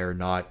 Obviously, you and I are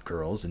not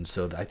girls. And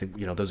so I think,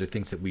 those are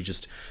things that we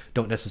just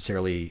don't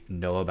necessarily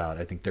know about.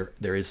 I think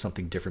there is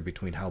something different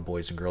between how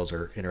boys and girls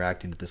are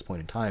interacting at this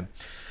point in time.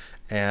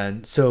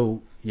 And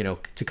so,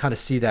 to kind of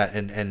see that,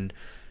 and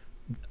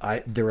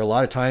there were a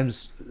lot of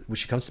times when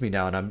she comes to me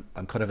now, and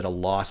I'm kind of at a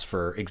loss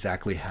for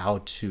exactly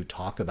how to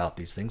talk about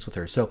these things with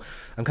her. So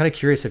I'm kind of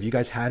curious, have you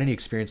guys had any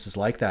experiences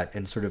like that,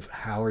 and sort of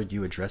how are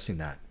you addressing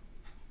that?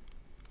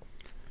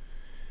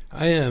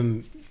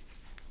 I'm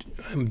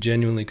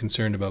genuinely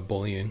concerned about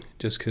bullying,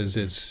 just because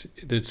it's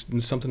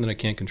something that I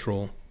can't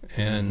control.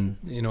 And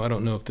I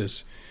don't know if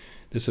this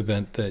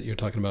event that you're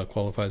talking about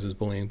qualifies as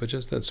bullying, but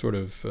just that sort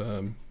of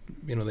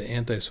the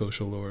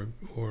antisocial or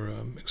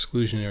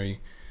exclusionary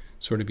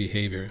sort of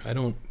behavior.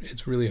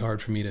 It's really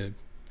hard for me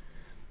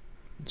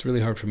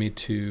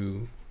to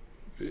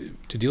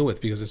deal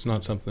with, because it's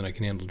not something that I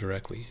can handle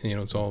directly.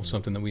 It's all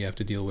something that we have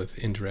to deal with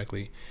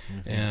indirectly.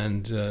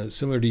 And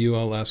similar to you,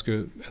 I'll ask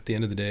her at the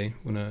end of the day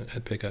when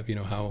at pickup,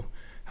 how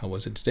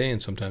was it today?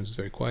 And sometimes it's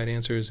very quiet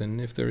answers.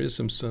 And if there is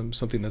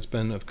something that's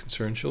been of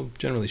concern, she'll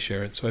generally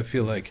share it. So I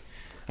feel like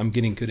I'm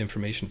getting good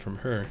information from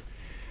her.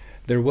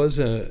 There was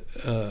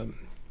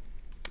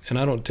and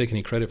I don't take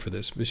any credit for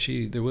this, but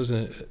there was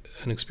an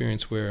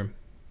experience where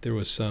there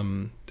was sort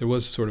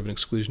of an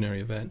exclusionary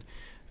event.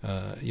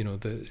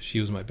 She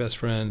was my best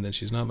friend, and then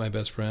she's not my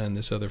best friend.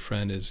 This other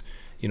friend is,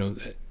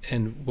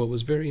 and what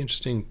was very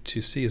interesting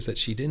to see is that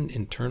she didn't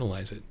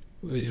internalize it.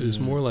 It was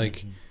more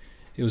like,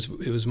 it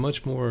was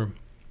much more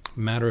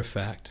matter of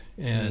fact,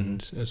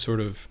 and a sort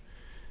of,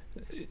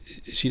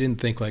 she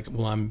didn't think like,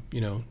 well, I'm,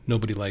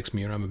 nobody likes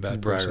me, or I'm a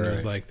bad person. Right. It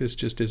was like, this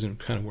just isn't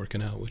kind of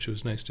working out, which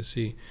was nice to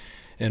see.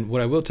 And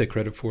what I will take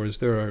credit for is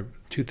there are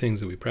 2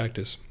 things that we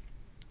practice.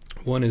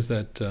 One is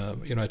that,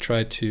 I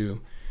try to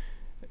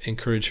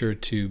encourage her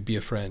to be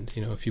a friend.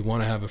 If you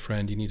want to have a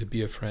friend, you need to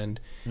be a friend,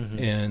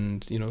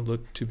 and,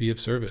 look to be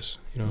of service,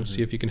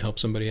 see if you can help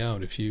somebody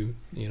out. If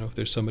if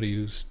there's somebody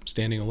who's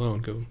standing alone,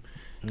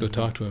 go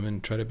talk to him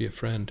and try to be a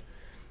friend.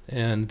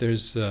 And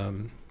there's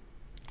an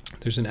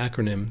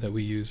acronym that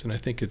we use, and I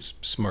think it's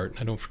SMART.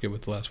 I don't forget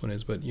what the last one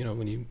is, but,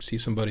 when you see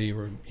somebody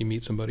or you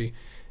meet somebody, you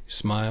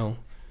smile,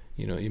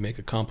 you make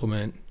a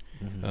compliment,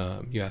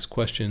 you ask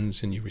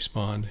questions and you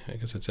respond. I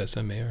guess it's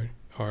SMAR,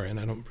 and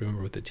I don't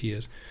remember what the T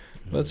is.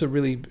 Well, that's a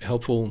really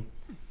helpful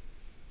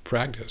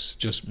practice,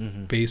 just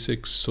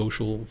basic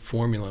social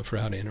formula for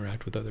how to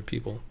interact with other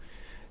people.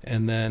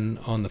 And then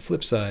on the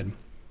flip side,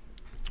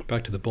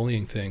 back to the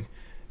bullying thing,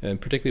 and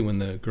particularly when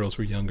the girls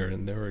were younger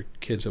and there were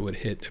kids that would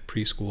hit at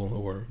preschool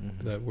or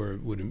that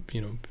would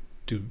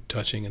do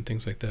touching and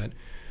things like that,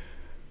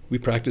 we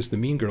practiced the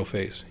mean girl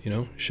face,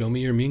 show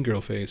me your mean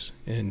girl face.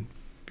 And,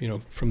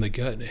 from the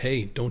gut,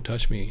 hey, don't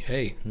touch me.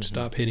 Hey,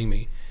 stop hitting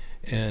me.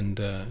 And,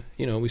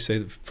 we say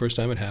the first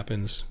time it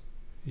happens,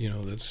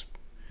 that's,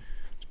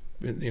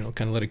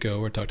 kind of let it go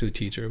or talk to the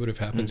teacher. But if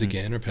it happens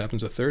again, or if it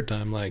happens a 3rd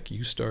time, like,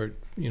 you start,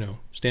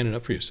 standing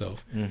up for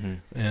yourself.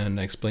 And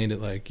I explained it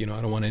like, I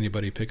don't want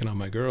anybody picking on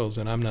my girls,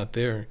 and I'm not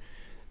there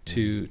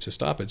to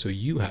stop it. So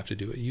you have to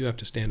do it. You have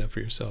to stand up for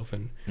yourself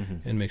and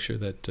make sure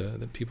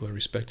that people are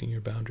respecting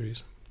your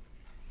boundaries.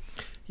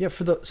 Yeah.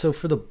 For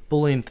the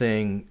bullying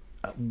thing,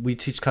 we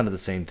teach kind of the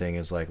same thing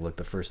as like, look,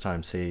 the first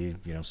time, say,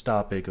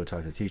 stop it, go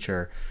talk to the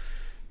teacher.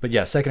 But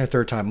yeah, 2nd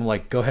or 3rd time, I'm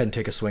like, go ahead and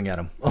take a swing at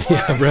him.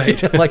 Yeah,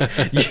 right. Like,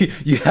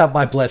 you have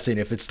my blessing.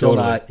 If it's still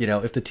not,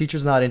 if the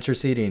teacher's not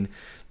interceding,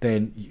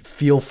 then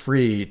feel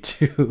free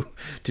to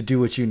do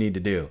what you need to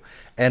do.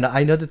 And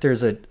I know that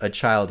there's a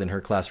child in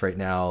her class right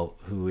now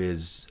who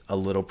is a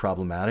little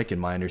problematic.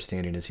 And my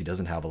understanding is he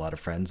doesn't have a lot of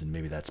friends. And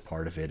maybe that's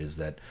part of it, is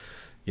that,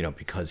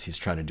 because he's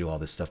trying to do all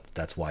this stuff,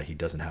 that's why he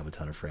doesn't have a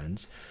ton of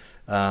friends.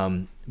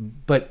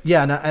 But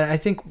yeah, and I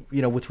think,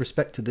 with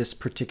respect to this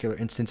particular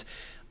instance,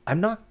 I'm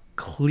not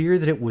clear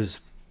that it was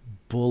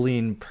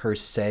bullying per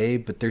se,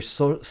 but there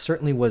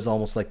certainly was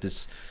almost like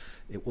this.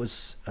 It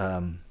was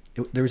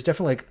there was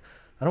definitely, like,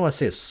 I don't want to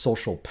say a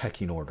social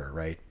pecking order,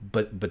 right?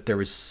 But there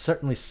was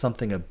certainly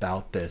something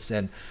about this,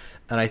 and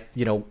I,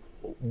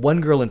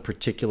 one girl in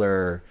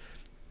particular.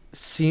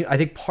 I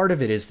think part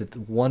of it is that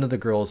one of the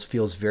girls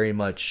feels very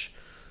much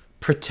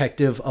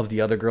protective of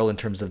the other girl in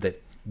terms of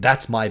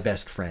that's my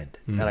best friend.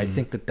 And I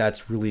think that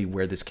that's really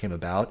where this came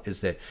about, is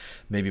that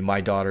maybe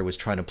my daughter was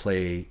trying to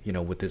play,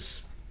 with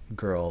this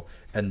girl,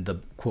 and the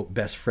quote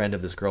best friend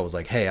of this girl was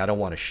like, hey, I don't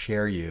want to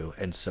share you,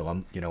 and so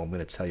I'm going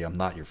to tell you I'm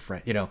not your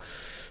friend.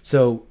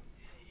 So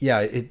yeah,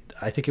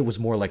 I think it was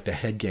more like the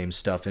head game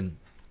stuff. And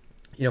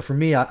for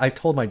me, I've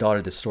told my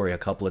daughter this story a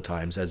couple of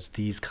times as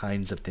these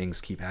kinds of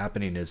things keep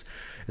happening, is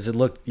it,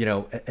 look,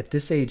 at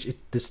this age,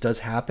 this does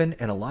happen,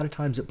 and a lot of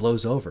times it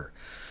blows over.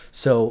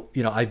 So,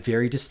 I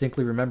very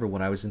distinctly remember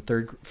when I was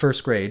in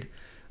first grade,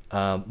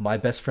 my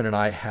best friend and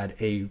I had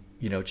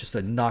just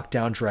a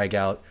knockdown, drag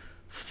out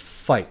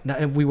fight.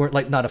 And we weren't,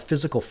 like, not a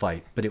physical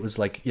fight, but it was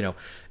like,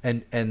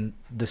 and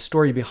the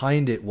story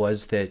behind it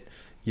was that,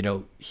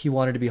 he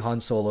wanted to be Han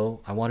Solo,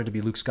 I wanted to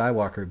be Luke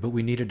Skywalker, but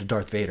we needed a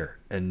Darth Vader,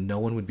 and no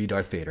one would be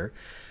Darth Vader.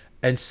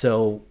 And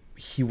so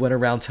he went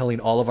around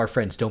telling all of our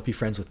friends, don't be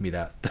friends with me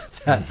that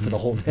for the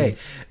whole day.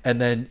 And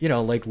then,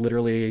 like,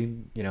 literally,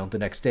 the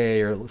next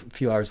day or a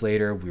few hours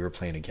later, we were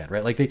playing again,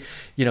 right? Like,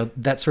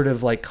 that sort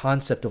of, like,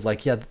 concept of,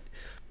 like, yeah,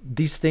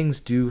 these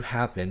things do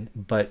happen,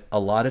 but a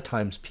lot of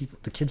times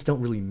the kids don't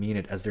really mean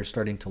it as they're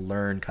starting to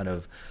learn kind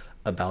of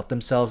about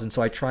themselves. And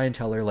so I try and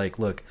tell her, like,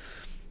 look,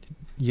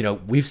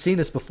 we've seen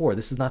this before.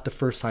 This is not the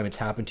first time it's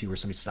happened to you where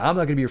somebody says, I'm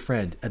not going to be your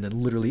friend. And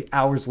then literally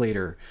hours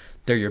later,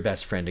 they're your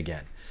best friend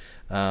again.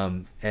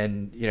 And,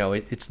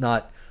 it's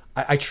not,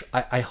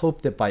 I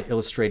hope that by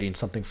illustrating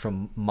something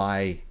from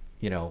my,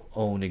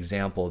 own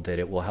example, that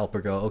it will help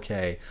her go,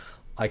 okay,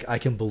 I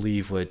can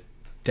believe what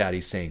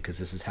Daddy's saying, because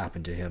this has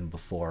happened to him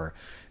before.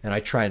 And I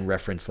try and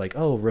reference, like,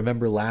 oh,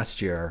 remember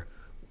last year,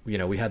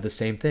 we had the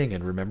same thing,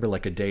 and remember,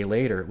 like, a day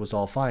later it was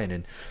all fine.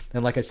 And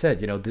like I said,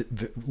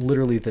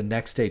 literally the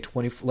next day,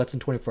 less than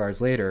 24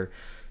 hours later,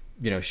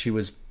 she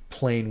was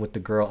playing with the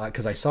girl,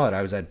 because I saw it.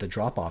 I was at the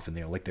drop off,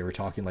 and like they were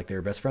talking like they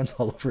were best friends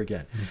all over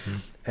again.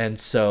 And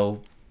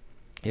so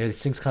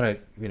these things kind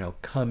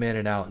of come in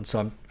and out. And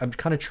so I'm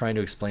kind of trying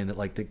to explain that,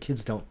 like, the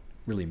kids don't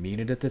really mean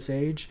it at this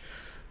age.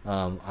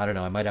 I don't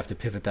know, I might have to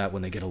pivot that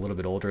when they get a little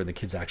bit older and the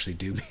kids actually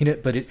do mean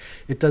it, but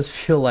it does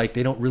feel like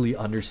they don't really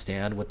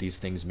understand what these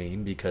things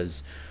mean,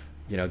 because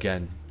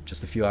again,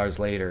 just a few hours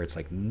later, it's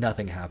like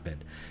nothing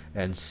happened.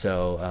 And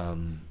so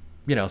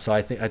so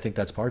I think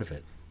that's part of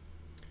it.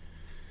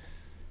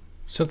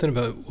 Something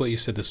about what you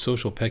said, the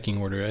social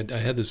pecking order. I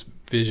had this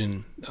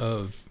vision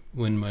of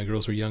when my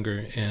girls were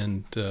younger,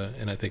 and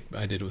I think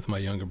I did it with my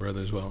younger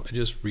brother as well. I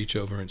just reach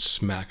over and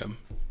smack him,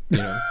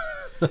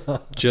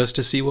 just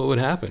to see what would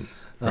happen.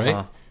 Right?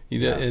 Uh-huh.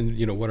 Yeah.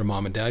 And what are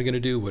mom and dad going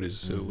to do? What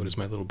is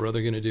my little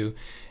brother going to do?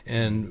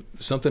 And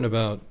something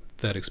about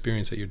that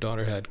experience that your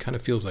daughter had kind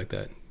of feels like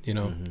that.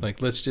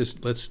 Like, let's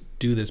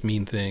do this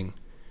mean thing,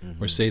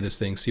 or say this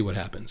thing, see what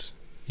happens.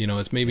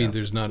 It's maybe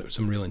there's not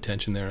some real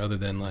intention there, other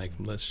than, like,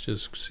 let's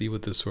just see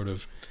what this sort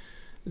of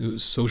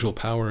social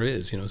power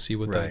is. See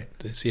what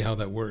see how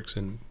that works,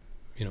 and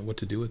what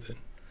to do with it.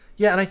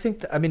 Yeah, and I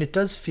think it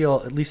does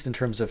feel, at least in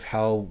terms of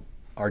how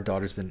our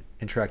daughter's been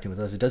interacting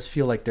with us, it does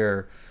feel like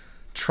they're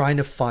trying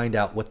to find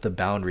out what the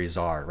boundaries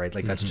are, right?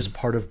 Like, that's just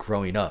part of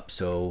growing up.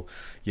 So,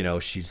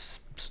 she's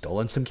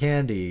stolen some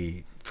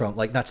candy from,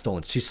 like, not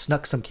stolen, she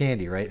snuck some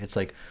candy, right? It's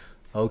like,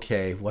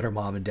 okay, what are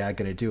mom and dad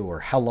going to do?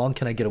 Or how long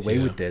can I get away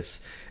with this?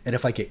 And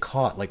if I get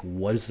caught, like,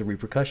 what is the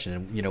repercussion?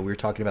 And, we were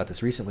talking about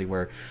this recently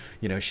where,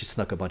 she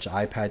snuck a bunch of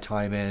iPad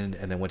time in,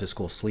 and then went to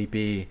school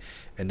sleepy.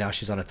 And now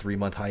she's on a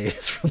 3-month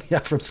hiatus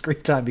from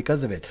screen time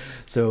because of it.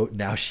 So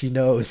now she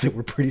knows that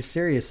we're pretty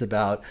serious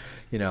about,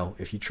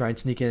 if you try and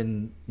sneak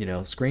in,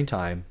 screen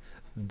time,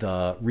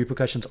 the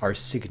repercussions are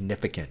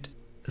significant.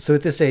 So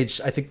at this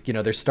age, I think,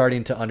 they're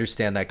starting to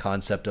understand that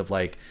concept of,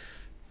 like,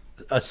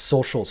 a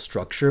social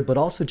structure, but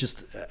also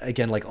just,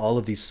 again, like, all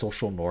of these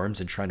social norms,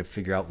 and trying to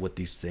figure out what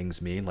these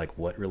things mean, like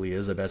what really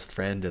is a best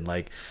friend, and,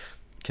 like,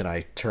 can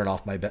I turn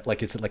off my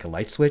like, is it like a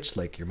light switch,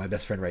 like, you're my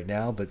best friend right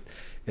now, but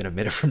in a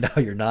minute from now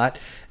you're not?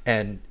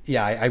 And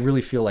yeah, I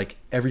really feel like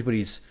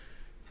everybody's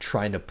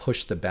trying to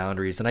push the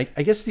boundaries. And I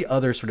guess the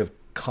other sort of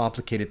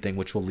complicated thing,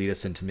 which will lead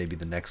us into maybe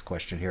the next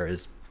question here,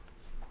 is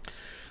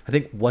I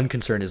think one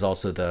concern is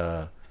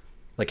also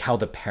like how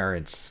the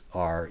parents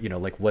are,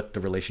 like what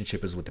the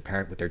relationship is with the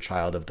parent, with their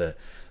child, of the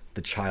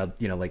child,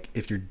 like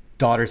if your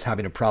daughter's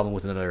having a problem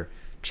with another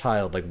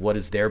child, like what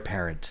is their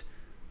parent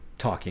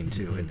talking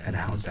to, and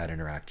how's that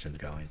interaction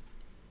going?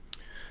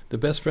 The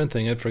best friend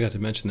thing, I forgot to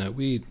mention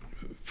that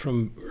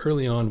from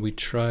early on, we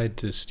tried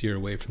to steer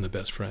away from the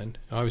best friend.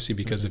 Obviously,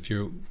 because if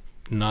you're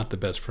not the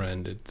best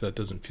friend, that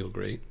doesn't feel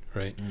great,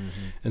 right? And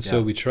Yeah.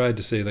 so we tried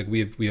to say, like,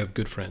 we have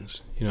good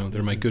friends,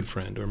 they're my good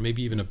friend, or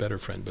maybe even a better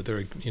friend, but they're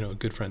a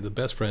good friend. The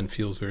best friend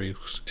feels very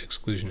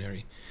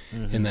exclusionary,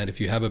 in that if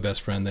you have a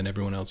best friend, then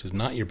everyone else is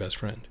not your best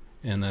friend,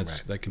 and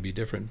that can be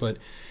different. But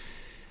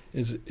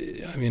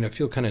I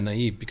feel kind of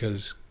naive,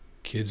 because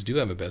kids do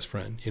have a best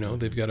friend.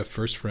 They've got a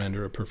first friend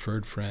or a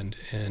preferred friend,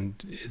 and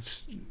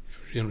it's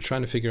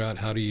trying to figure out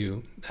how do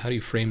you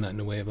frame that in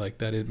a way of like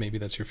maybe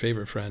that's your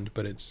favorite friend,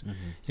 but it's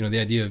the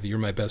idea of you're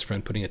my best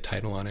friend, putting a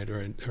title on it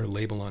or a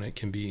label on it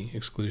can be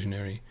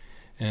exclusionary.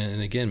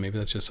 And again, maybe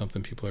that's just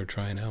something people are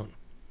trying out.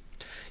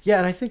 Yeah,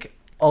 and I think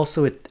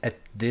also at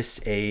this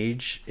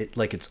age,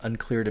 it's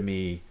unclear to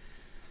me,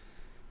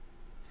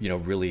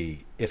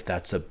 really if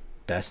that's a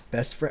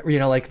best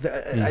friend.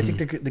 I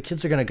think the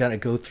kids are gonna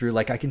go through,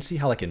 like, I can see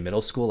how, like, in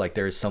middle school, like,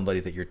 there is somebody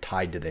that you're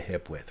tied to the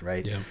hip with,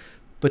 right? Yeah.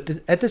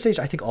 But at this age,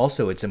 I think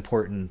also it's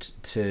important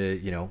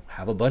to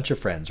have a bunch of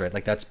friends, right?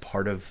 Like, that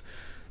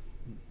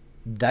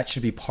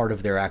should be part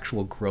of their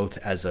actual growth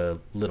as a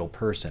little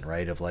person,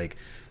 right? Of like,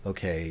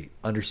 okay,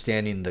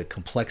 understanding the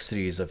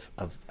complexities of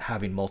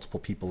having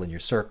multiple people in your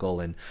circle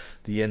and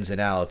the ins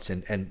and outs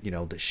and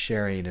the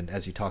sharing, and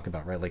as you talk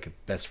about, right, like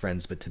best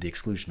friends but to the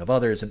exclusion of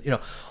others, and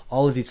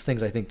all of these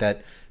things. I think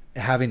that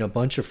having a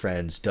bunch of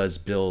friends does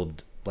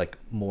build like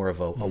more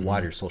of a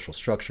wider social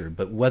structure.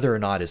 But whether or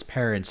not as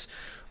parents,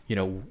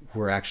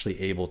 we're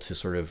actually able to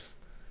sort of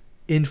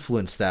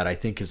influence that, I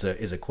think is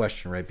a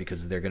question, right?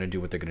 Because they're going to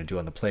do what they're going to do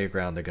on the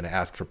playground. They're going to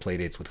ask for play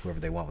dates with whoever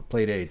they want with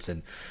play dates,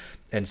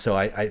 and so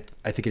I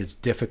think it's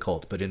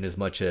difficult. But in as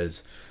much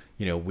as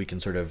we can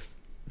sort of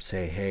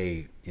say,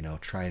 hey,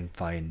 try and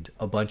find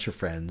a bunch of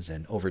friends,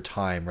 and over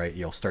time, right,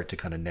 you'll start to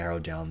kind of narrow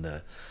down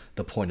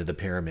the point of the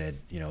pyramid,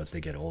 as they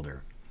get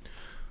older.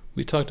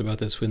 We talked about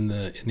this in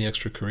the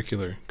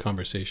extracurricular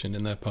conversation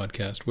in that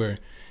podcast, where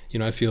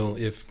I feel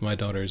if my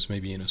daughter's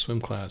maybe in a swim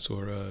class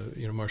or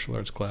a martial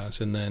arts class,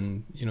 and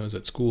then is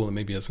at school and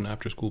maybe has an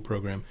after school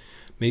program,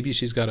 maybe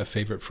she's got a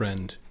favorite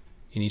friend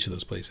in each of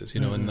those places,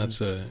 and that's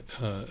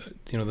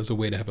that's a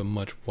way to have a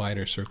much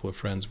wider circle of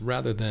friends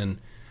rather than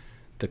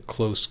the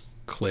close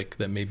clique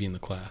that may be in the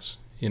class.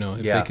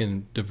 If they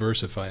can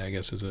diversify, I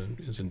guess is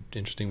an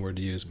interesting word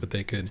to use, but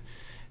they could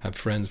have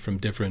friends from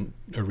different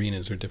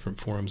arenas or different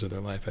forms of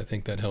their life. I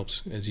think that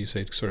helps, as you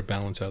say, to sort of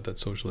balance out that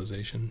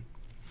socialization.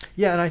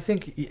 Yeah, and I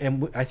think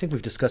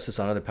we've discussed this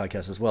on other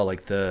podcasts as well,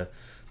 like the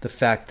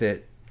fact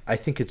that I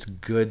think it's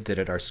good that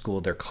at our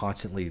school they're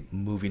constantly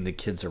moving the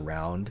kids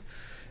around,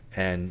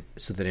 and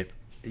so that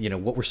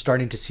what we're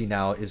starting to see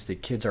now is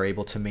that kids are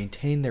able to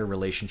maintain their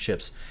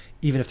relationships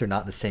even if they're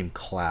not in the same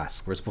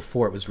class, whereas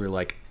before it was really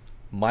like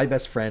my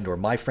best friend or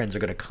my friends are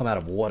going to come out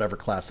of whatever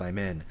class I'm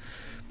in.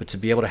 But to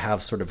be able to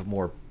have sort of a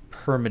more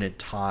permanent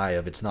tie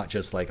of, it's not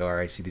just like,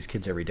 I see these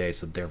kids every day,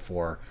 so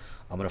therefore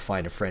I'm going to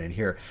find a friend in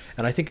here.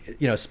 And I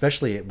think,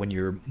 especially when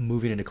you're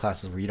moving into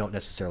classes where you don't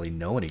necessarily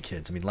know any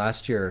kids. I mean,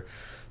 last year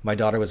my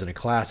daughter was in a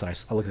class, and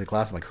I looked at the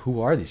class, I'm like,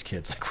 who are these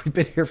kids? Like, we've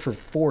been here for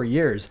 4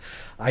 years.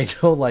 I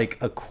know like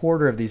a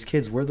quarter of these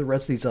kids. Where the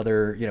rest of these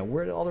other,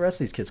 where did all the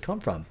rest of these kids come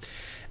from?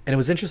 And it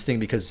was interesting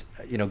because,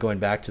 going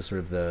back to sort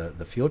of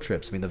the field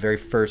trips, I mean, the very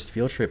first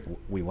field trip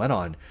we went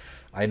on,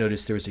 I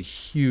noticed there was a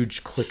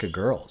huge clique of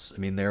girls. I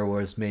mean, there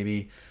was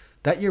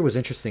that year was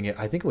interesting.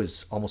 I think it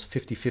was almost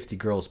 50-50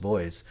 girls,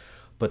 boys.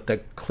 But the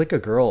clique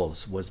of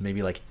girls was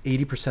maybe like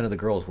 80% of the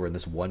girls were in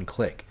this one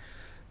clique.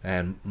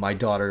 And my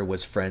daughter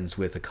was friends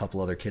with a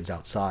couple other kids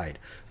outside.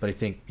 But I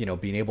think,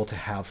 being able to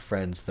have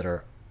friends that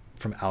are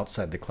from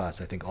outside the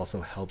class, I think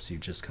also helps you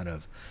just kind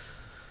of,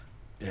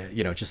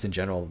 just in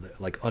general,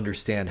 like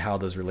understand how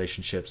those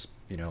relationships,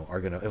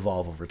 are going to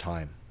evolve over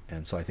time.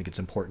 And so I think it's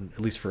important, at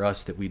least for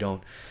us, that we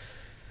don't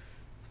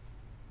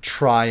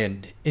try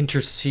and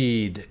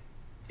intercede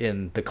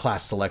in the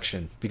class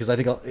selection, because I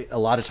think a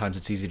lot of times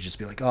it's easy to just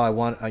be like, I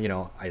want, I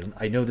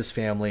know this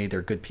family,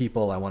 they're good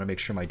people, I want to make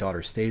sure my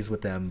daughter stays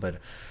with them. But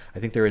I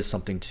think there is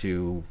something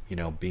to,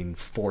 being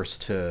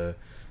forced to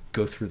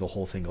go through the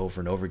whole thing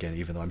over and over again,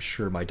 even though I'm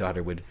sure my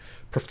daughter would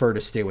prefer to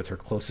stay with her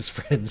closest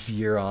friends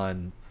year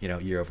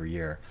over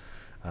year.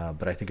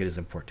 But I think it is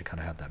important to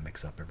kind of have that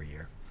mix up every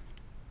year.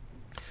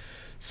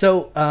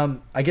 So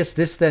I guess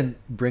this then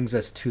brings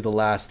us to the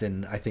last,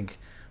 and I think,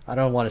 I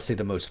don't want to say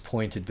the most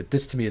pointed, but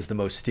this to me is the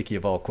most sticky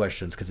of all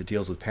questions because it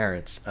deals with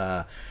parents.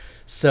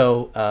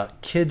 So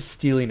kids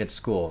stealing at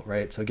school,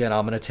 right? So again,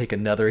 I'm going to take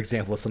another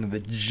example of something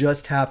that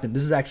just happened.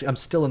 This is actually, I'm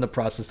still in the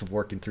process of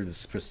working through this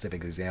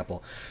specific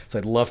example, so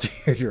I'd love to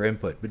hear your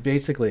input. But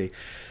basically,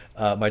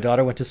 my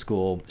daughter went to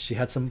school. She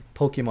had some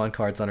Pokemon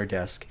cards on her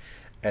desk,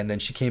 and then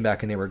she came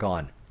back and they were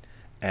gone.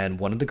 And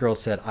one of the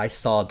girls said, I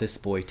saw this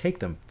boy take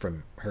them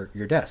from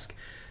your desk.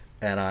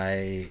 And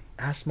I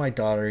asked my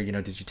daughter,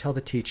 did you tell the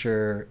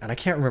teacher? And I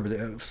can't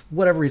remember, for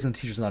whatever reason, the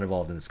teacher's not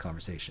involved in this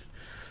conversation.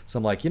 So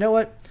I'm like, you know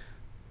what?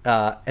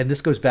 And this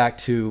goes back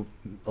to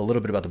a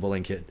little bit about the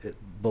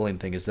bullying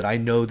thing, is that I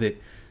know that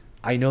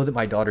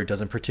my daughter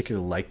doesn't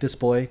particularly like this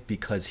boy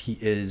because he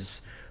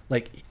is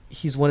like,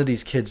 he's one of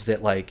these kids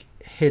that like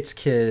hits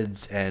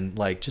kids and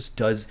like just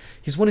does.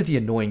 He's one of the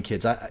annoying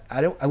kids. I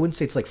wouldn't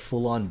say it's like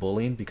full on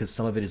bullying, because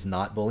some of it is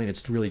not bullying.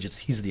 It's really just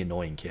he's the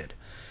annoying kid,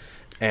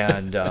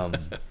 and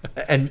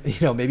and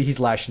maybe he's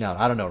lashing out.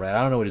 I don't know, right?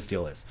 I don't know what his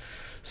deal is.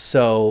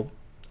 So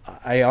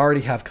I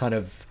already have kind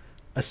of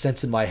a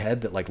sense in my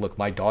head that like, look,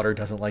 my daughter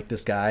doesn't like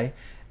this guy,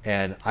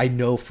 and I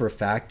know for a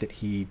fact that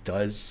he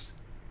does,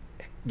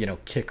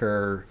 kick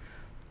her.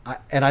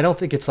 And I don't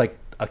think it's like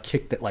a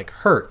kick that like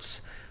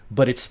hurts,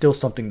 but it's still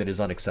something that is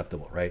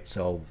unacceptable, right?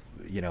 So,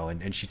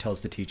 and she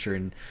tells the teacher,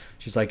 and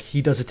she's like, he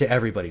does it to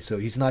everybody. So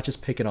he's not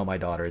just picking on my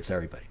daughter, it's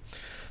everybody.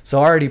 So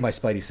already my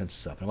spidey sense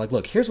is up. And I'm like,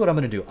 look, here's what I'm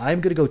going to do.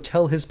 I'm going to go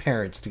tell his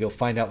parents to go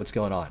find out what's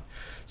going on.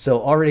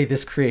 So already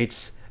this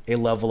creates a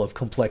level of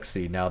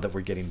complexity now that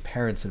we're getting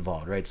parents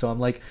involved, right? So I'm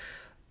like,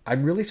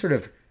 I'm really sort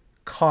of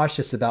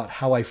cautious about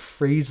how I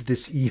phrase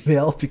this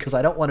email, because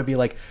I don't want to be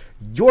like,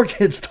 your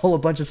kid stole a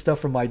bunch of stuff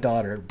from my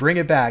daughter, bring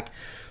it back,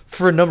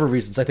 for a number of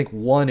reasons. I think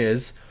one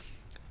is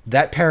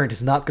that parent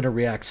is not going to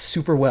react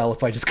super well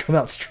if I just come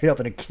out straight up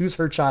and accuse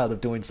her child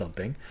of doing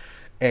something,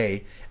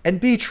 A. And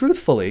B,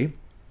 truthfully,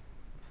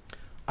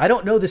 I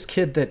don't know this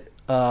kid that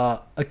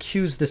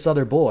accused this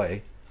other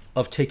boy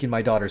of taking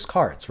my daughter's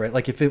cards, right?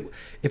 Like if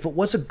it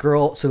was a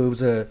girl, so it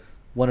was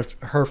one of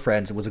her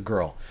friends, it was a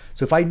girl.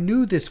 So if I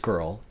knew this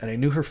girl and I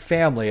knew her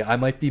family, I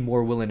might be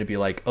more willing to be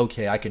like,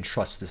 okay, I can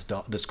trust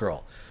this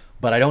girl.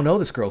 But I don't know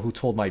this girl who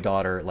told my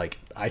daughter, like,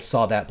 I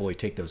saw that boy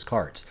take those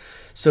cards.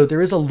 So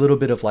there is a little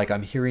bit of like,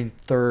 I'm hearing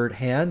third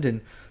hand,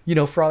 and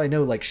for all I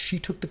know, like, she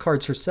took the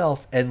cards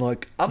herself, and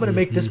like, I'm gonna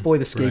make this boy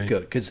the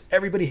scapegoat because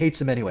everybody hates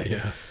him anyway.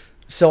 Yeah.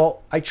 So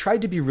I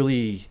tried to be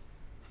really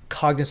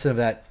cognizant of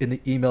that in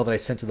the email that I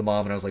sent to the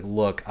mom, and I was like,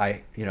 look,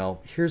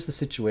 here's the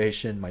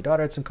situation. My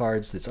daughter had some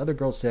cards. This other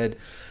girl said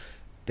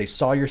they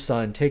saw your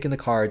son taking the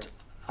cards.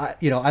 I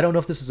don't know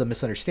if this is a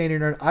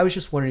misunderstanding or not. I was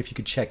just wondering if you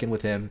could check in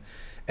with him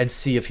and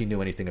see if he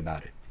knew anything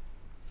about it.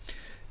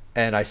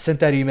 And I sent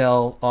that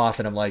email off,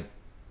 and I'm like,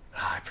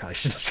 I probably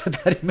should have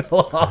sent that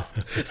email off.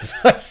 So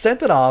I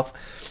sent it off,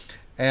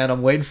 and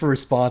I'm waiting for a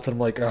response, and I'm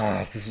like,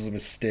 this is a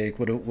mistake.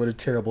 What a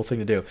terrible thing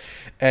to do.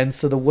 And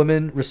so the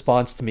woman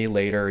responds to me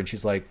later, and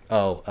she's like,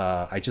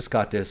 I just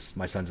got this.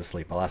 My son's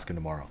asleep. I'll ask him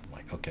tomorrow. I'm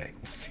like, okay,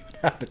 we'll see what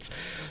happens.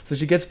 So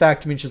she gets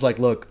back to me, and she's like,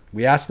 look,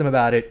 we asked him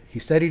about it. He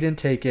said he didn't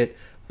take it,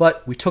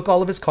 but we took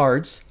all of his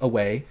cards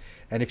away,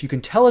 and if you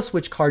can tell us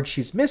which card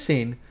she's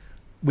missing,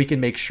 we can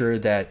make sure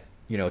that,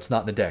 it's not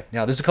in the deck.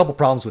 Now, there's a couple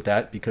problems with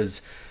that,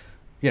 because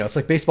it's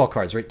like baseball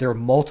cards, right? There are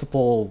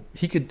multiple.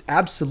 He could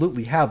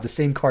absolutely have the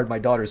same card my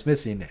daughter's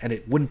missing, and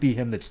it wouldn't be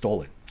him that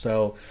stole it.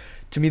 So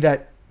to me,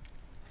 that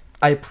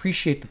I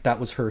appreciate that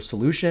was her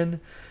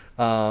solution.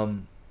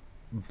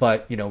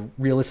 But,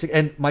 realistic.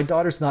 And my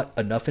daughter's not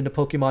enough into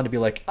Pokemon to be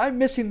like, I'm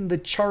missing the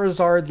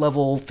Charizard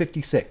level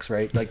 56,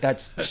 right? Like,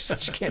 that's,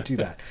 she can't do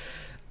that.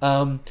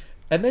 And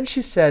then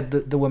she said,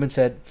 the woman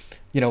said,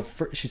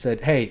 she said,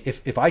 hey,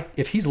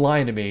 if he's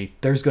lying to me,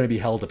 there's going to be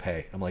hell to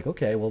pay. I'm like,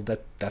 okay, well,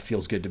 that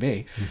feels good to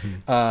me.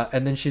 Mm-hmm.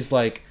 And then she's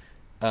like,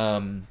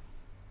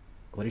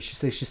 what did she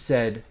say? She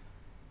said,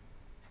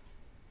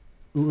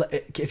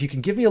 if you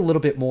can give me a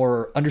little bit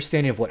more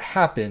understanding of what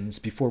happens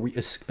before we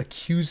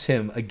accuse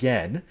him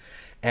again,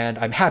 and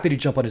I'm happy to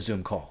jump on a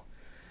Zoom call.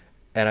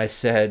 And I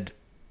said,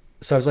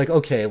 so I was like,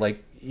 okay,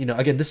 like,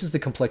 again, this is the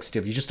complexity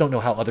of, you just don't know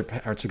how other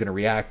parents are going to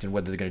react and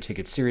whether they're going to take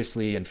it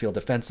seriously and feel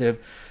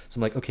defensive. So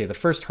I'm like, okay, the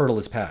first hurdle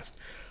is passed.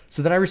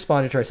 So then I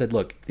responded to her. I said,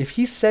 look, if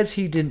he says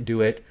he didn't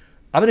do it,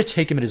 I'm going to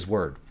take him at his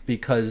word,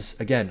 because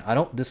again,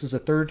 this is a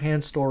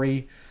third-hand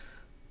story.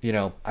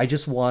 I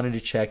just wanted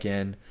to check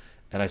in.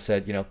 And I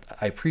said,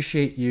 I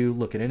appreciate you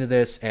looking into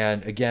this.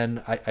 And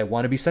again, I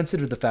want to be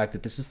sensitive to the fact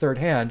that this is third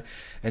hand.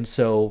 And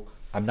so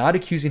I'm not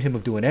accusing him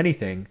of doing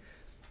anything.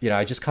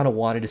 I just kind of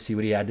wanted to see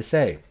what he had to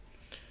say.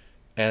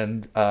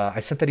 And I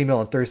sent that email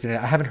on Thursday, and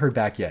I haven't heard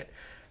back yet.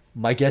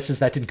 My guess is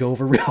that didn't go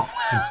over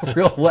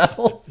real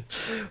well.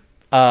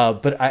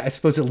 But I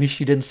suppose at least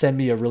she didn't send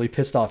me a really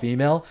pissed off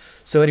email.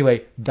 So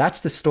anyway,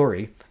 that's the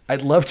story.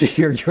 I'd love to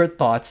hear your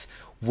thoughts,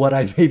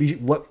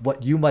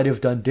 what you might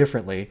have done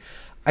differently.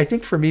 I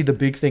think for me, the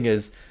big thing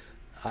is,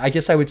 I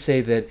guess I would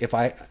say that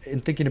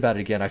in thinking about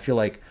it again, I feel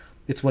like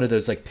it's one of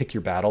those like pick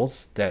your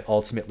battles that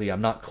ultimately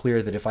I'm not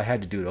clear that if I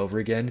had to do it over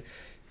again,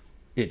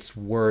 it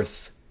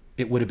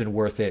would have been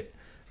worth it.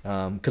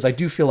 Because I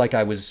do feel like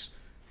I was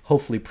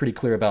hopefully pretty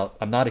clear about,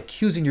 I'm not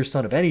accusing your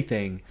son of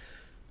anything.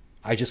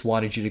 I just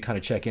wanted you to kind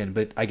of check in.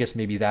 But I guess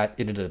maybe that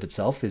in and of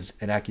itself is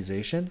an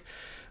accusation.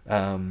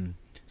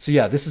 So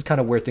yeah, this is kind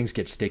of where things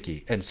get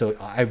sticky. And so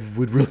I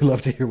would really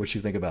love to hear what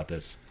you think about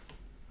this.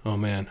 Oh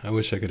man, I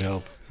wish I could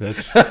help.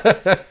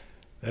 That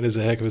is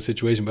a heck of a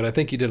situation. But I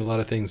think you did a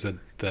lot of things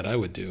that I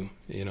would do.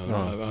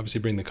 Obviously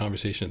bring the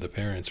conversation to the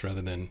parents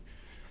rather than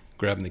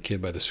grabbing the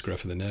kid by the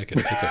scruff of the neck at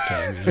pickup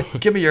time.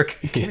 Give me your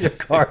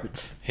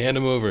cards. Hand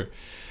them over.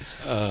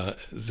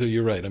 So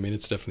you're right. I mean,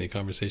 it's definitely a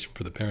conversation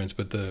for the parents.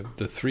 But the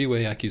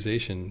three-way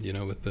accusation,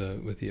 with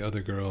the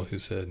other girl who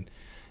said,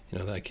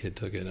 that kid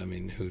took it. I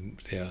mean,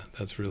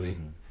 that's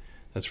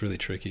really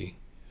tricky.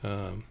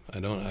 I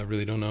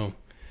really don't know.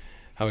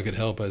 how I could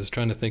help. I was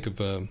trying to think of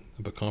a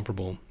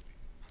comparable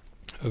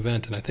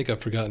event, and I think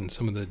I've forgotten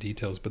some of the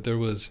details. But there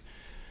was,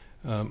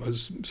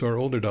 so our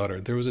older daughter,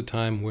 there was a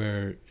time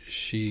where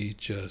she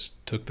just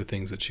took the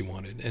things that she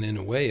wanted, and in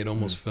a way, it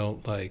almost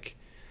felt like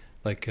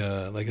it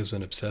was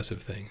an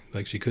obsessive thing.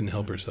 Like she couldn't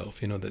help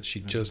herself. You know, that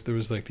she just, there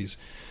was like these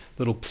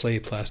little play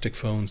plastic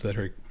phones that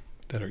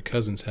her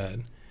cousins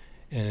had,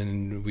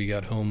 and we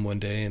got home one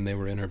day and they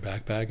were in her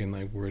backpack, and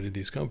like, where did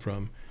these come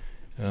from?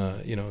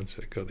 You know, it's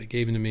like, oh, they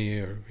gave them to me,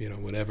 or, you know,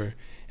 whatever.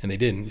 And they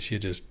didn't. She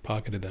had just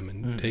pocketed them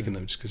and taken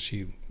them just because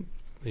she,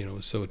 you know,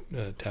 was so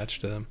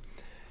attached to them.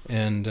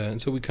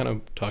 And so we kind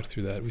of talked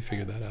through that. We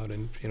figured that out.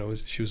 And, you know,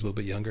 she was a little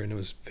bit younger and it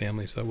was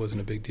family, so that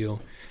wasn't a big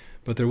deal.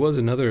 But there was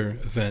another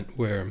event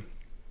where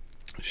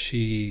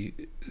she,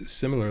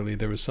 similarly,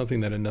 there was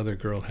something that another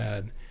girl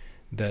had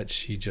that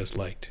she just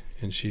liked.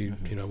 And she,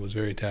 you know, was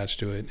very attached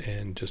to it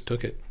and just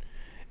took it.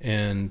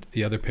 And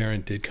the other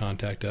parent did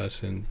contact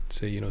us and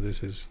say, you know,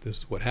 this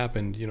is what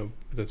happened. You know,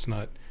 that's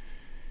not,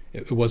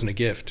 it wasn't a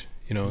gift,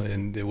 you know,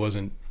 and it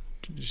wasn't,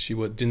 she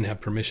didn't have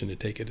permission to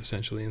take it,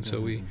 essentially. And so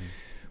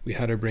we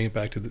had her bring it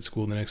back to the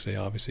school the next day,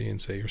 obviously, and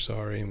say, you're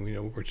sorry. And we, you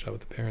know, worked it out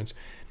with the parents.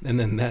 And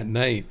then that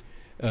night,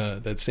 so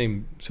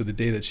the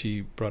day that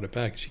she brought it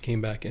back, she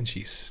came back and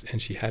she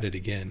had it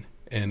again.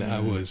 And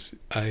I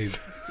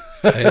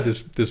had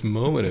this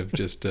moment of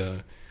just,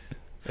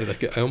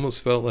 like, I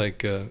almost felt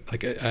like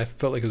I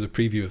felt like it was a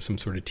preview of some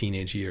sort of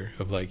teenage year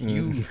of like,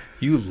 you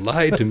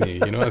lied to me,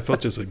 you know. I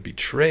felt just like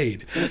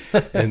betrayed.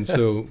 And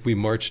so we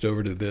marched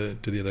over to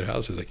the other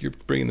houses, like, you're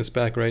bringing this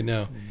back right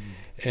now.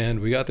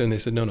 And we got there and they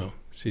said, no.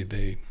 See,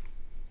 they,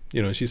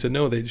 you know, she said,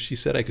 no, she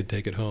said I could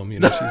take it home, you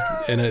know.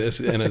 And I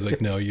was like,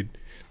 no,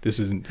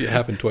 this isn't, it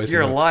happened twice.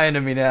 You're lying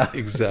to me now.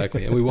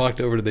 Exactly. And we walked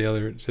over to the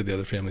other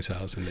family's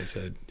house and they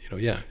said, you know,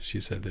 yeah,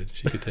 she said that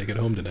she could take it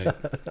home tonight.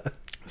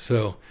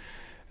 So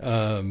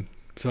I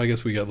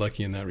guess we got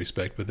lucky in that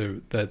respect, but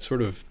that's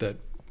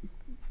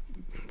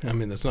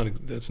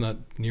not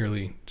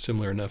nearly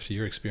similar enough to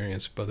your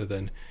experience, other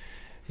than,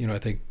 you know, I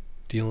think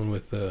dealing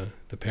with the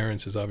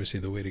parents is obviously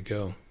the way to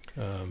go.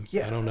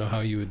 I don't know how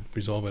you would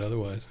resolve it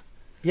otherwise.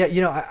 Yeah,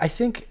 you know, I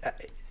think,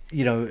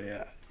 you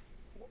know,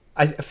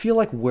 I feel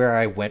like where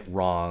I went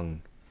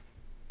wrong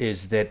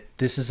is that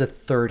this is a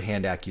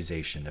third-hand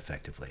accusation,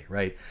 effectively,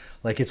 right?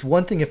 Like, it's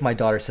one thing if my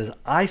daughter says,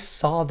 I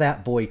saw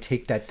that boy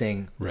take that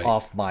thing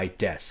off my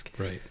desk.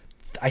 Right.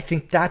 I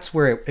think that's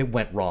where it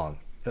went wrong,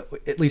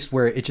 at least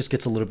where it just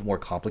gets a little bit more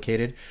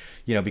complicated,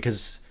 you know,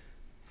 because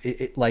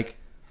if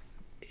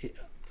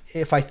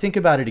I think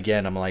about it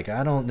again, I'm like,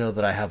 I don't know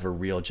that I have a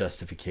real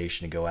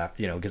justification to go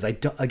after, you know, because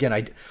if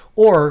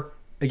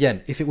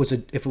it was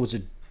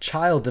a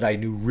child that I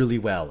knew really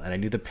well and I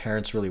knew the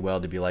parents really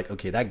well, to be like,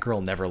 okay, that girl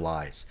never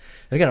lies.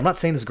 And again, I'm not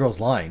saying this girl's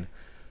lying,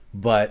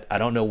 but I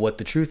don't know what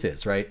the truth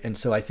is, right? And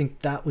so I think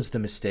that was the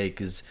mistake,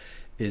 is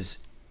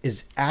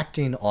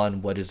acting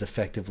on what is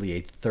effectively a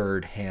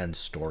third-hand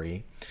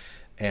story.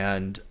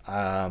 And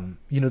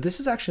you know, this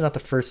is actually not the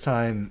first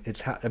time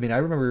I mean, I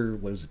remember,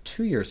 what was it,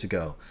 2 years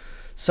ago,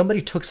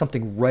 somebody took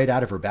something right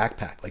out of her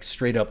backpack, like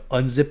straight up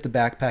unzipped the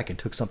backpack and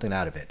took something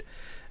out of it.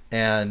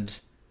 And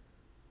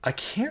I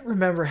can't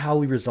remember how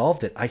we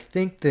resolved it. I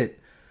think that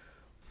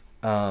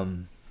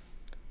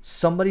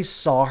somebody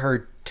saw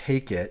her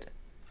take it.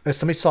 Or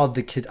somebody saw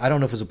the kid, I don't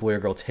know if it was a boy or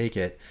girl, take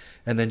it,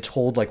 and then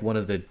told like one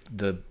of the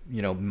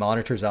you know,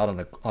 monitors out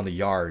on the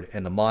yard,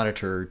 and the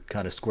monitor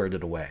kind of squared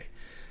it away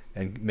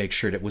and make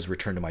sure that it was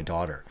returned to my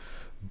daughter.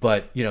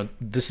 But, you know,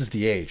 this is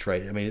the age,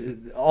 right? I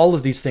mean, all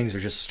of these things are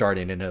just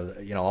starting, and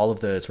you know, all of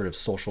the sort of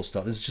social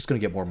stuff is just going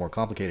to get more and more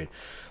complicated.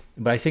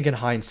 But I think in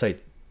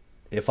hindsight,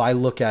 if I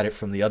look at it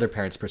from the other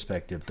parent's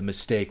perspective, the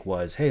mistake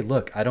was, hey,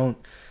 look,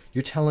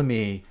 you're telling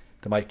me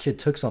that my kid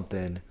took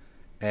something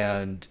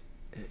and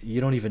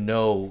you don't even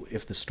know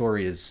if the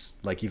story is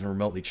like even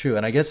remotely true.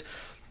 And I guess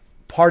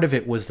part of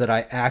it was that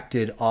I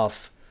acted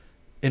off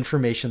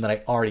information that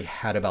I already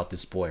had about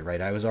this boy, right?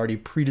 I was already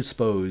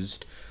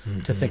predisposed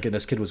to thinking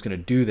this kid was going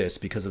to do this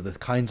because of the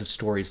kinds of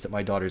stories that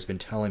my daughter's been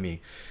telling me,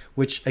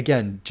 which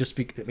again, I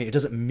mean, it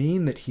doesn't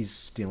mean that he's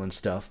stealing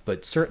stuff,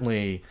 but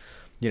certainly,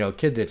 you know, a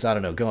kid that's, I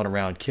don't know, going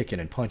around kicking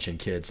and punching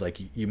kids, like,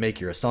 you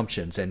make your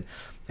assumptions, and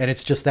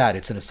it's just that,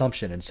 it's an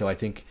assumption. And so I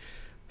think,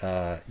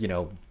 you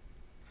know,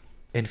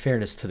 in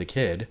fairness to the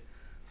kid,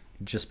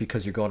 just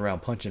because you're going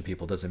around punching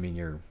people doesn't mean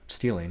you're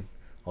stealing,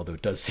 although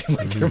it does seem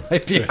like there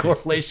might be a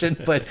correlation.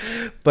 But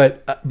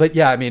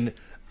yeah, I mean,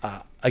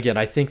 again,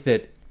 I think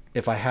that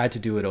if I had to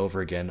do it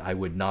over again, I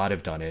would not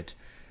have done it.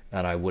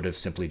 And I would have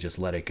simply just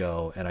let it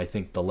go. And I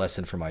think the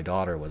lesson for my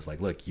daughter was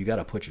like, look, you got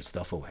to put your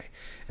stuff away.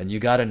 And you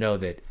got to know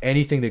that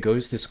anything that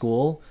goes to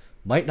school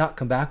might not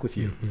come back with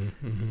you.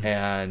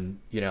 And,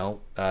 you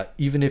know,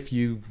 even if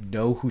you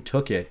know who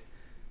took it,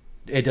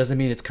 it doesn't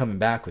mean it's coming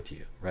back with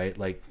you, right?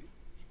 Like,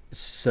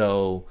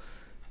 so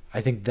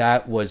I think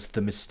that was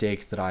the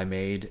mistake that I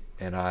made.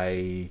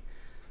 And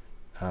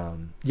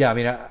yeah, I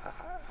mean,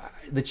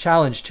 the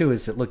challenge too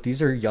is that, look,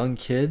 these are young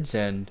kids,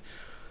 and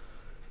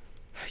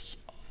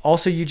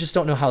also you just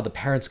don't know how the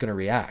parent's going to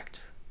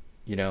react.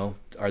 You know,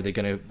 are they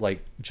going to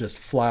like just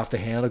fly off the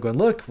handle going,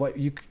 look, what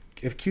you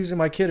accusing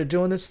my kid of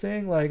doing this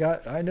thing? Like,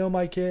 I know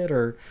my kid,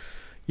 or,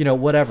 you know,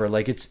 whatever.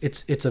 Like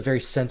it's a very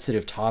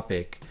sensitive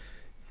topic,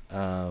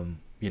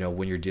 you know,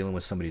 when you're dealing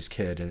with somebody's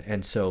kid.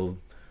 And so,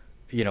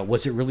 you know,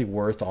 was it really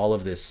worth all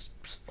of this?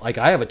 Like,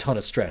 I have a ton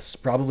of stress,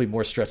 probably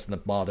more stress than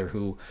the mother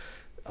who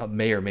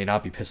may or may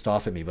not be pissed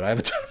off at me, but I have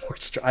a ton more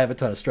I have a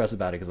ton of stress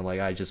about it because I'm like,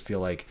 I just feel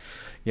like,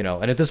 you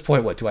know, and at this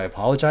point, what do I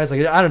apologize?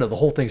 Like, I don't know. The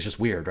whole thing's just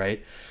weird,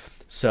 right?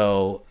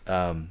 So,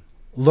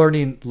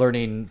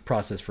 learning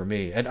process for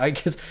me. And I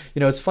guess, you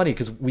know, it's funny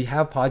because we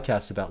have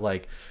podcasts about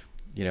like,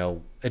 you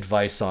know,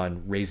 advice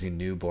on raising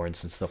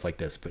newborns and stuff like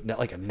this, but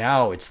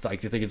now it's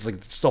like, I think it's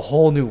like just a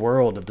whole new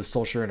world of the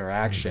social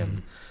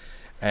interaction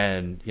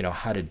and, you know,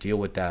 how to deal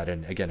with that.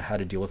 And again, how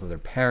to deal with other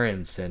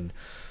parents and,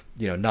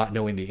 you know, not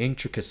knowing the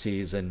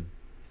intricacies. And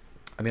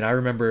I mean, I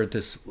remember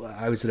this,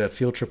 I was at a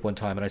field trip one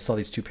time and I saw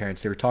these two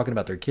parents, they were talking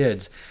about their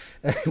kids,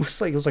 and it was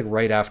like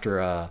right after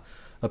a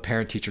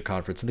parent teacher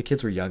conference, and the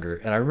kids were younger.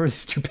 And I remember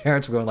these two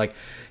parents were going like,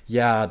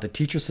 yeah, the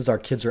teacher says our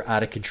kids are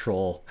out of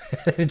control.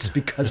 It's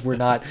because we're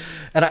not.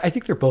 And I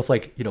think they're both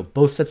like, you know,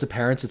 both sets of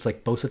parents. It's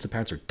like both sets of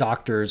parents are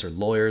doctors or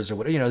lawyers or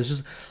whatever, you know, it's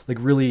just like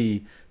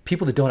really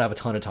people that don't have a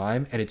ton of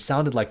time. And it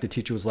sounded like the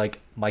teacher was like,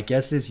 my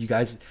guess is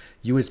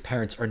you as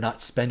parents are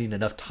not spending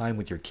enough time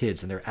with your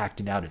kids and they're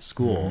acting out at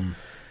school.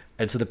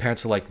 And so the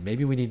parents are like,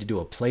 maybe we need to do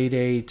a play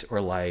date or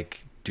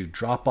like do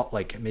drop off,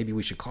 like maybe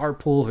we should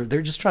carpool, or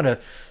they're just trying to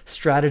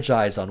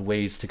strategize on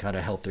ways to kind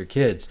of help their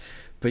kids.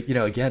 But, you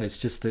know, again, it's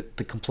just the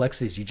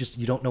complexities.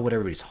 You don't know what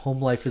everybody's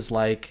home life is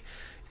like,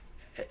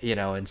 you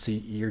know, and so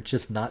you're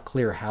just not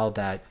clear how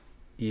that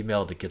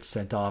email that gets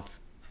sent off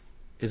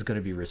is going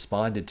to be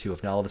responded to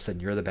if now all of a sudden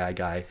you're the bad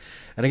guy.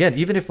 And again,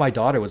 even if my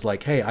daughter was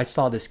like, hey, I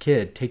saw this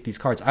kid take these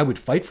cards, I would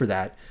fight for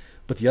that.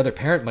 But the other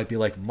parent might be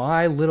like,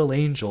 my little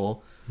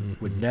angel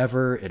would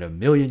never in a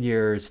million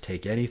years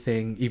take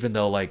anything, even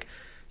though like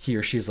he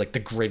or she is like the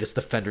greatest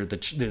defender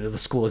that the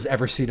school has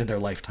ever seen in their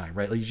lifetime,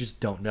 right? Like, you just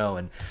don't know.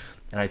 And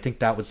I think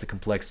that was the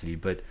complexity.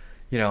 But,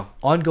 you know,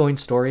 ongoing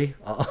story.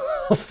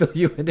 I'll fill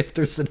you in if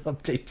there's an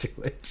update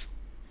to it.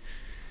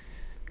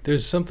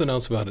 There's something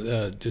else about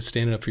it, just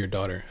standing up for your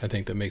daughter, I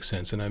think, that makes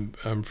sense. And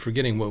I'm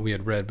forgetting what we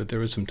had read, but there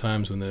was some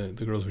times when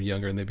the girls were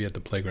younger and they'd be at the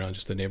playground,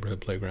 just the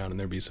neighborhood playground, and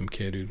there'd be some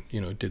kid who,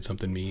 you know, did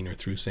something mean or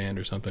threw sand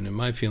or something. And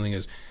my feeling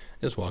is,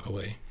 just walk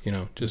away, you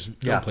know, just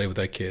don't play with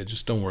that kid.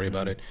 Just don't worry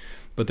about it.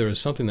 But there was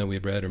something that we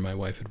had read, or my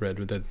wife had read,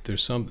 that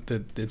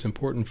that it's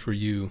important for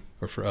you,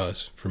 or for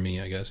us, for me,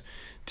 I guess,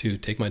 to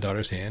take my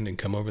daughter's hand and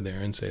come over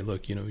there and say,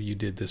 look, you know, you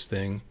did this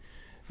thing.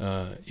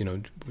 You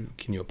know,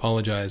 can you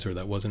apologize, or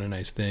that wasn't a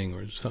nice thing,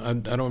 or I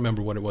don't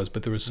remember what it was,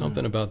 but there was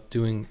something about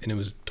doing, and it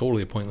was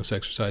totally a pointless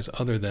exercise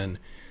other than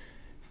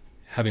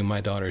having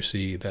my daughter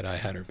see that I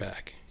had her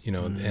back, you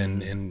know,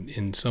 and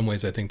in some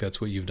ways I think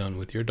that's what you've done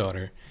with your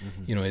daughter.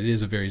 You know, it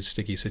is a very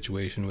sticky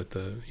situation with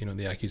the, you know,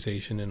 the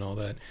accusation and all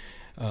that.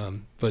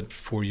 But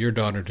for your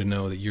daughter to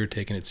know that you're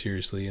taking it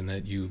seriously and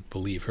that you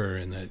believe her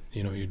and that,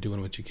 you know, you're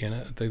doing what you can,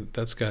 I think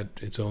that's got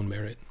its own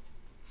merit.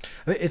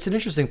 I mean, it's an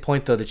interesting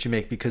point though that you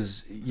make,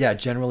 because yeah,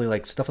 generally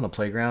like stuff on the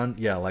playground,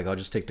 yeah, like I'll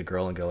just take the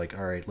girl and go like,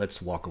 all right,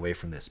 let's walk away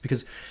from this,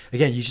 because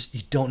again, you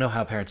don't know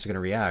how parents are going to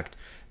react.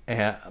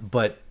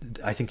 But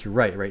I think you're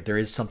right. There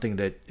is something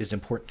that is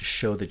important to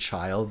show the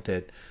child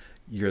that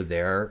you're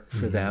there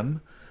for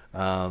them.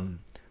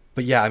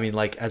 But yeah, I mean,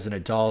 like as an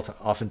adult,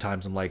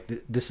 oftentimes I'm like,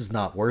 this is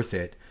not worth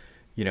it,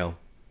 you know,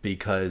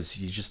 because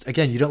you just,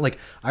 again, you don't like,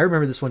 I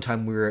remember this one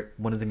time we were at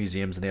one of the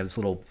museums and they had this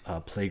little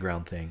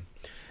playground thing.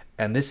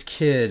 And this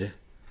kid,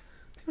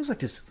 it was like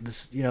this,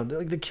 you know,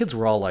 the kids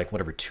were all like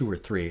whatever, 2 or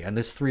 3, and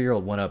this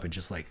 3-year-old went up and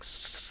just like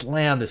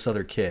slammed this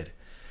other kid,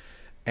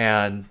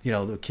 and you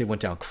know the kid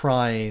went down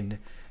crying,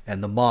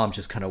 and the mom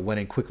just kind of went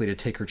in quickly to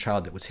take her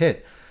child that was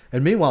hit.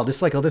 And meanwhile,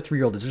 this like other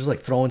 3-year-old is just like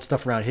throwing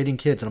stuff around, hitting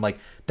kids, and I'm like,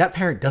 that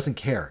parent doesn't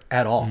care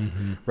at all,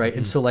 right?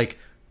 And so like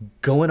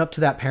going up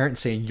to that parent and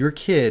saying your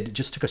kid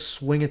just took a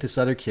swing at this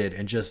other kid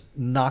and just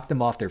knocked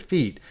them off their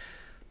feet.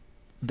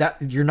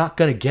 That you're not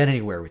going to get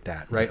anywhere with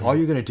that, right? All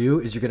you're going to do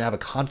is you're going to have a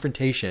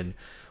confrontation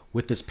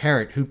with this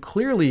parent who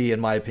clearly,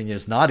 in my opinion,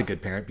 is not a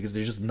good parent, because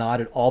they're just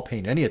not at all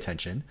paying any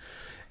attention.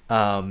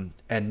 And,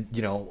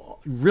 you know,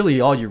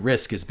 really all you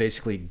risk is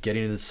basically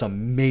getting into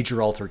some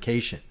major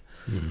altercation.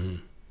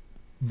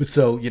 But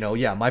so, you know,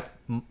 yeah,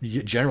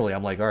 generally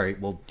I'm like, all right,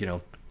 well, you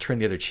know, turn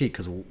the other cheek,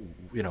 because,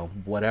 you know,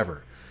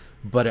 whatever.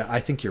 But I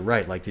think you're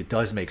right. Like, it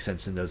does make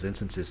sense in those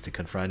instances to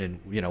confront, and,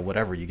 you know,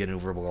 whatever, you get into a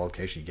verbal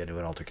altercation, you get into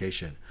an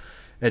altercation.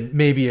 And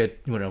maybe at,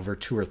 you know, over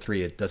 2 or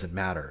 3, it doesn't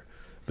matter.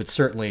 But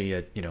certainly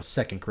at, you know,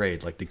 2nd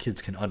grade, like the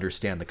kids can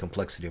understand the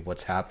complexity of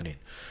what's happening.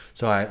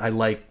 So I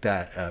like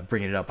that,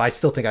 bringing it up. I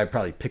still think I'd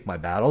probably pick my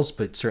battles,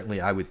 but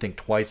certainly I would think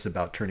twice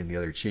about turning the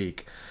other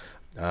cheek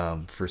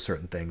for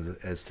certain things,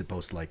 as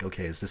opposed to like,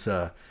 okay, is this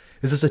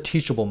a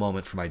teachable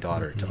moment for my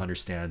daughter to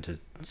understand, to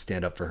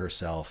stand up for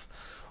herself,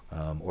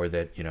 or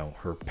that, you know,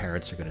 her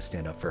parents are going to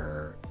stand up for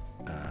her.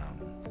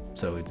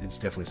 So it's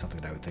definitely something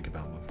that I would think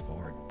about moving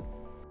forward.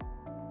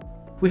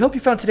 We hope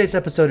you found today's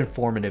episode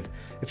informative.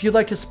 If you'd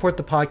like to support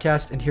the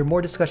podcast and hear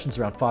more discussions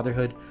around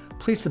fatherhood,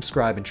 please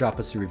subscribe and drop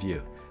us a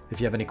review. If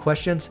you have any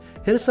questions,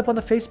 hit us up on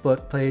the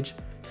Facebook page,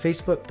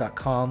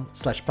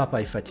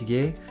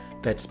 facebook.com/papaestfatigué.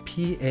 That's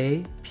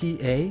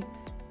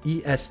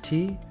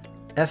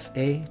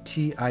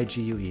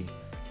PAPAESTFATIGUE.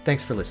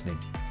 Thanks for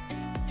listening.